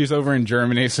 She's over in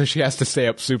Germany, so she has to stay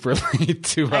up super late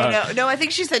to. I know. No, I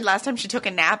think she said last time she took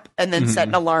a nap and then set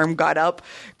an alarm, got up,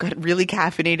 got really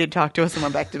caffeinated, talked to us, and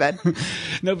went back to bed.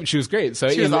 No, but she was great. So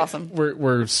she was awesome.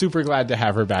 We're super glad to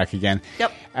have her back again.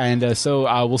 Yep. And so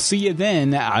we'll see you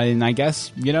then. And I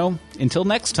guess until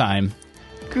next time.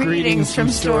 Greetings from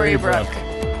Storybrooke.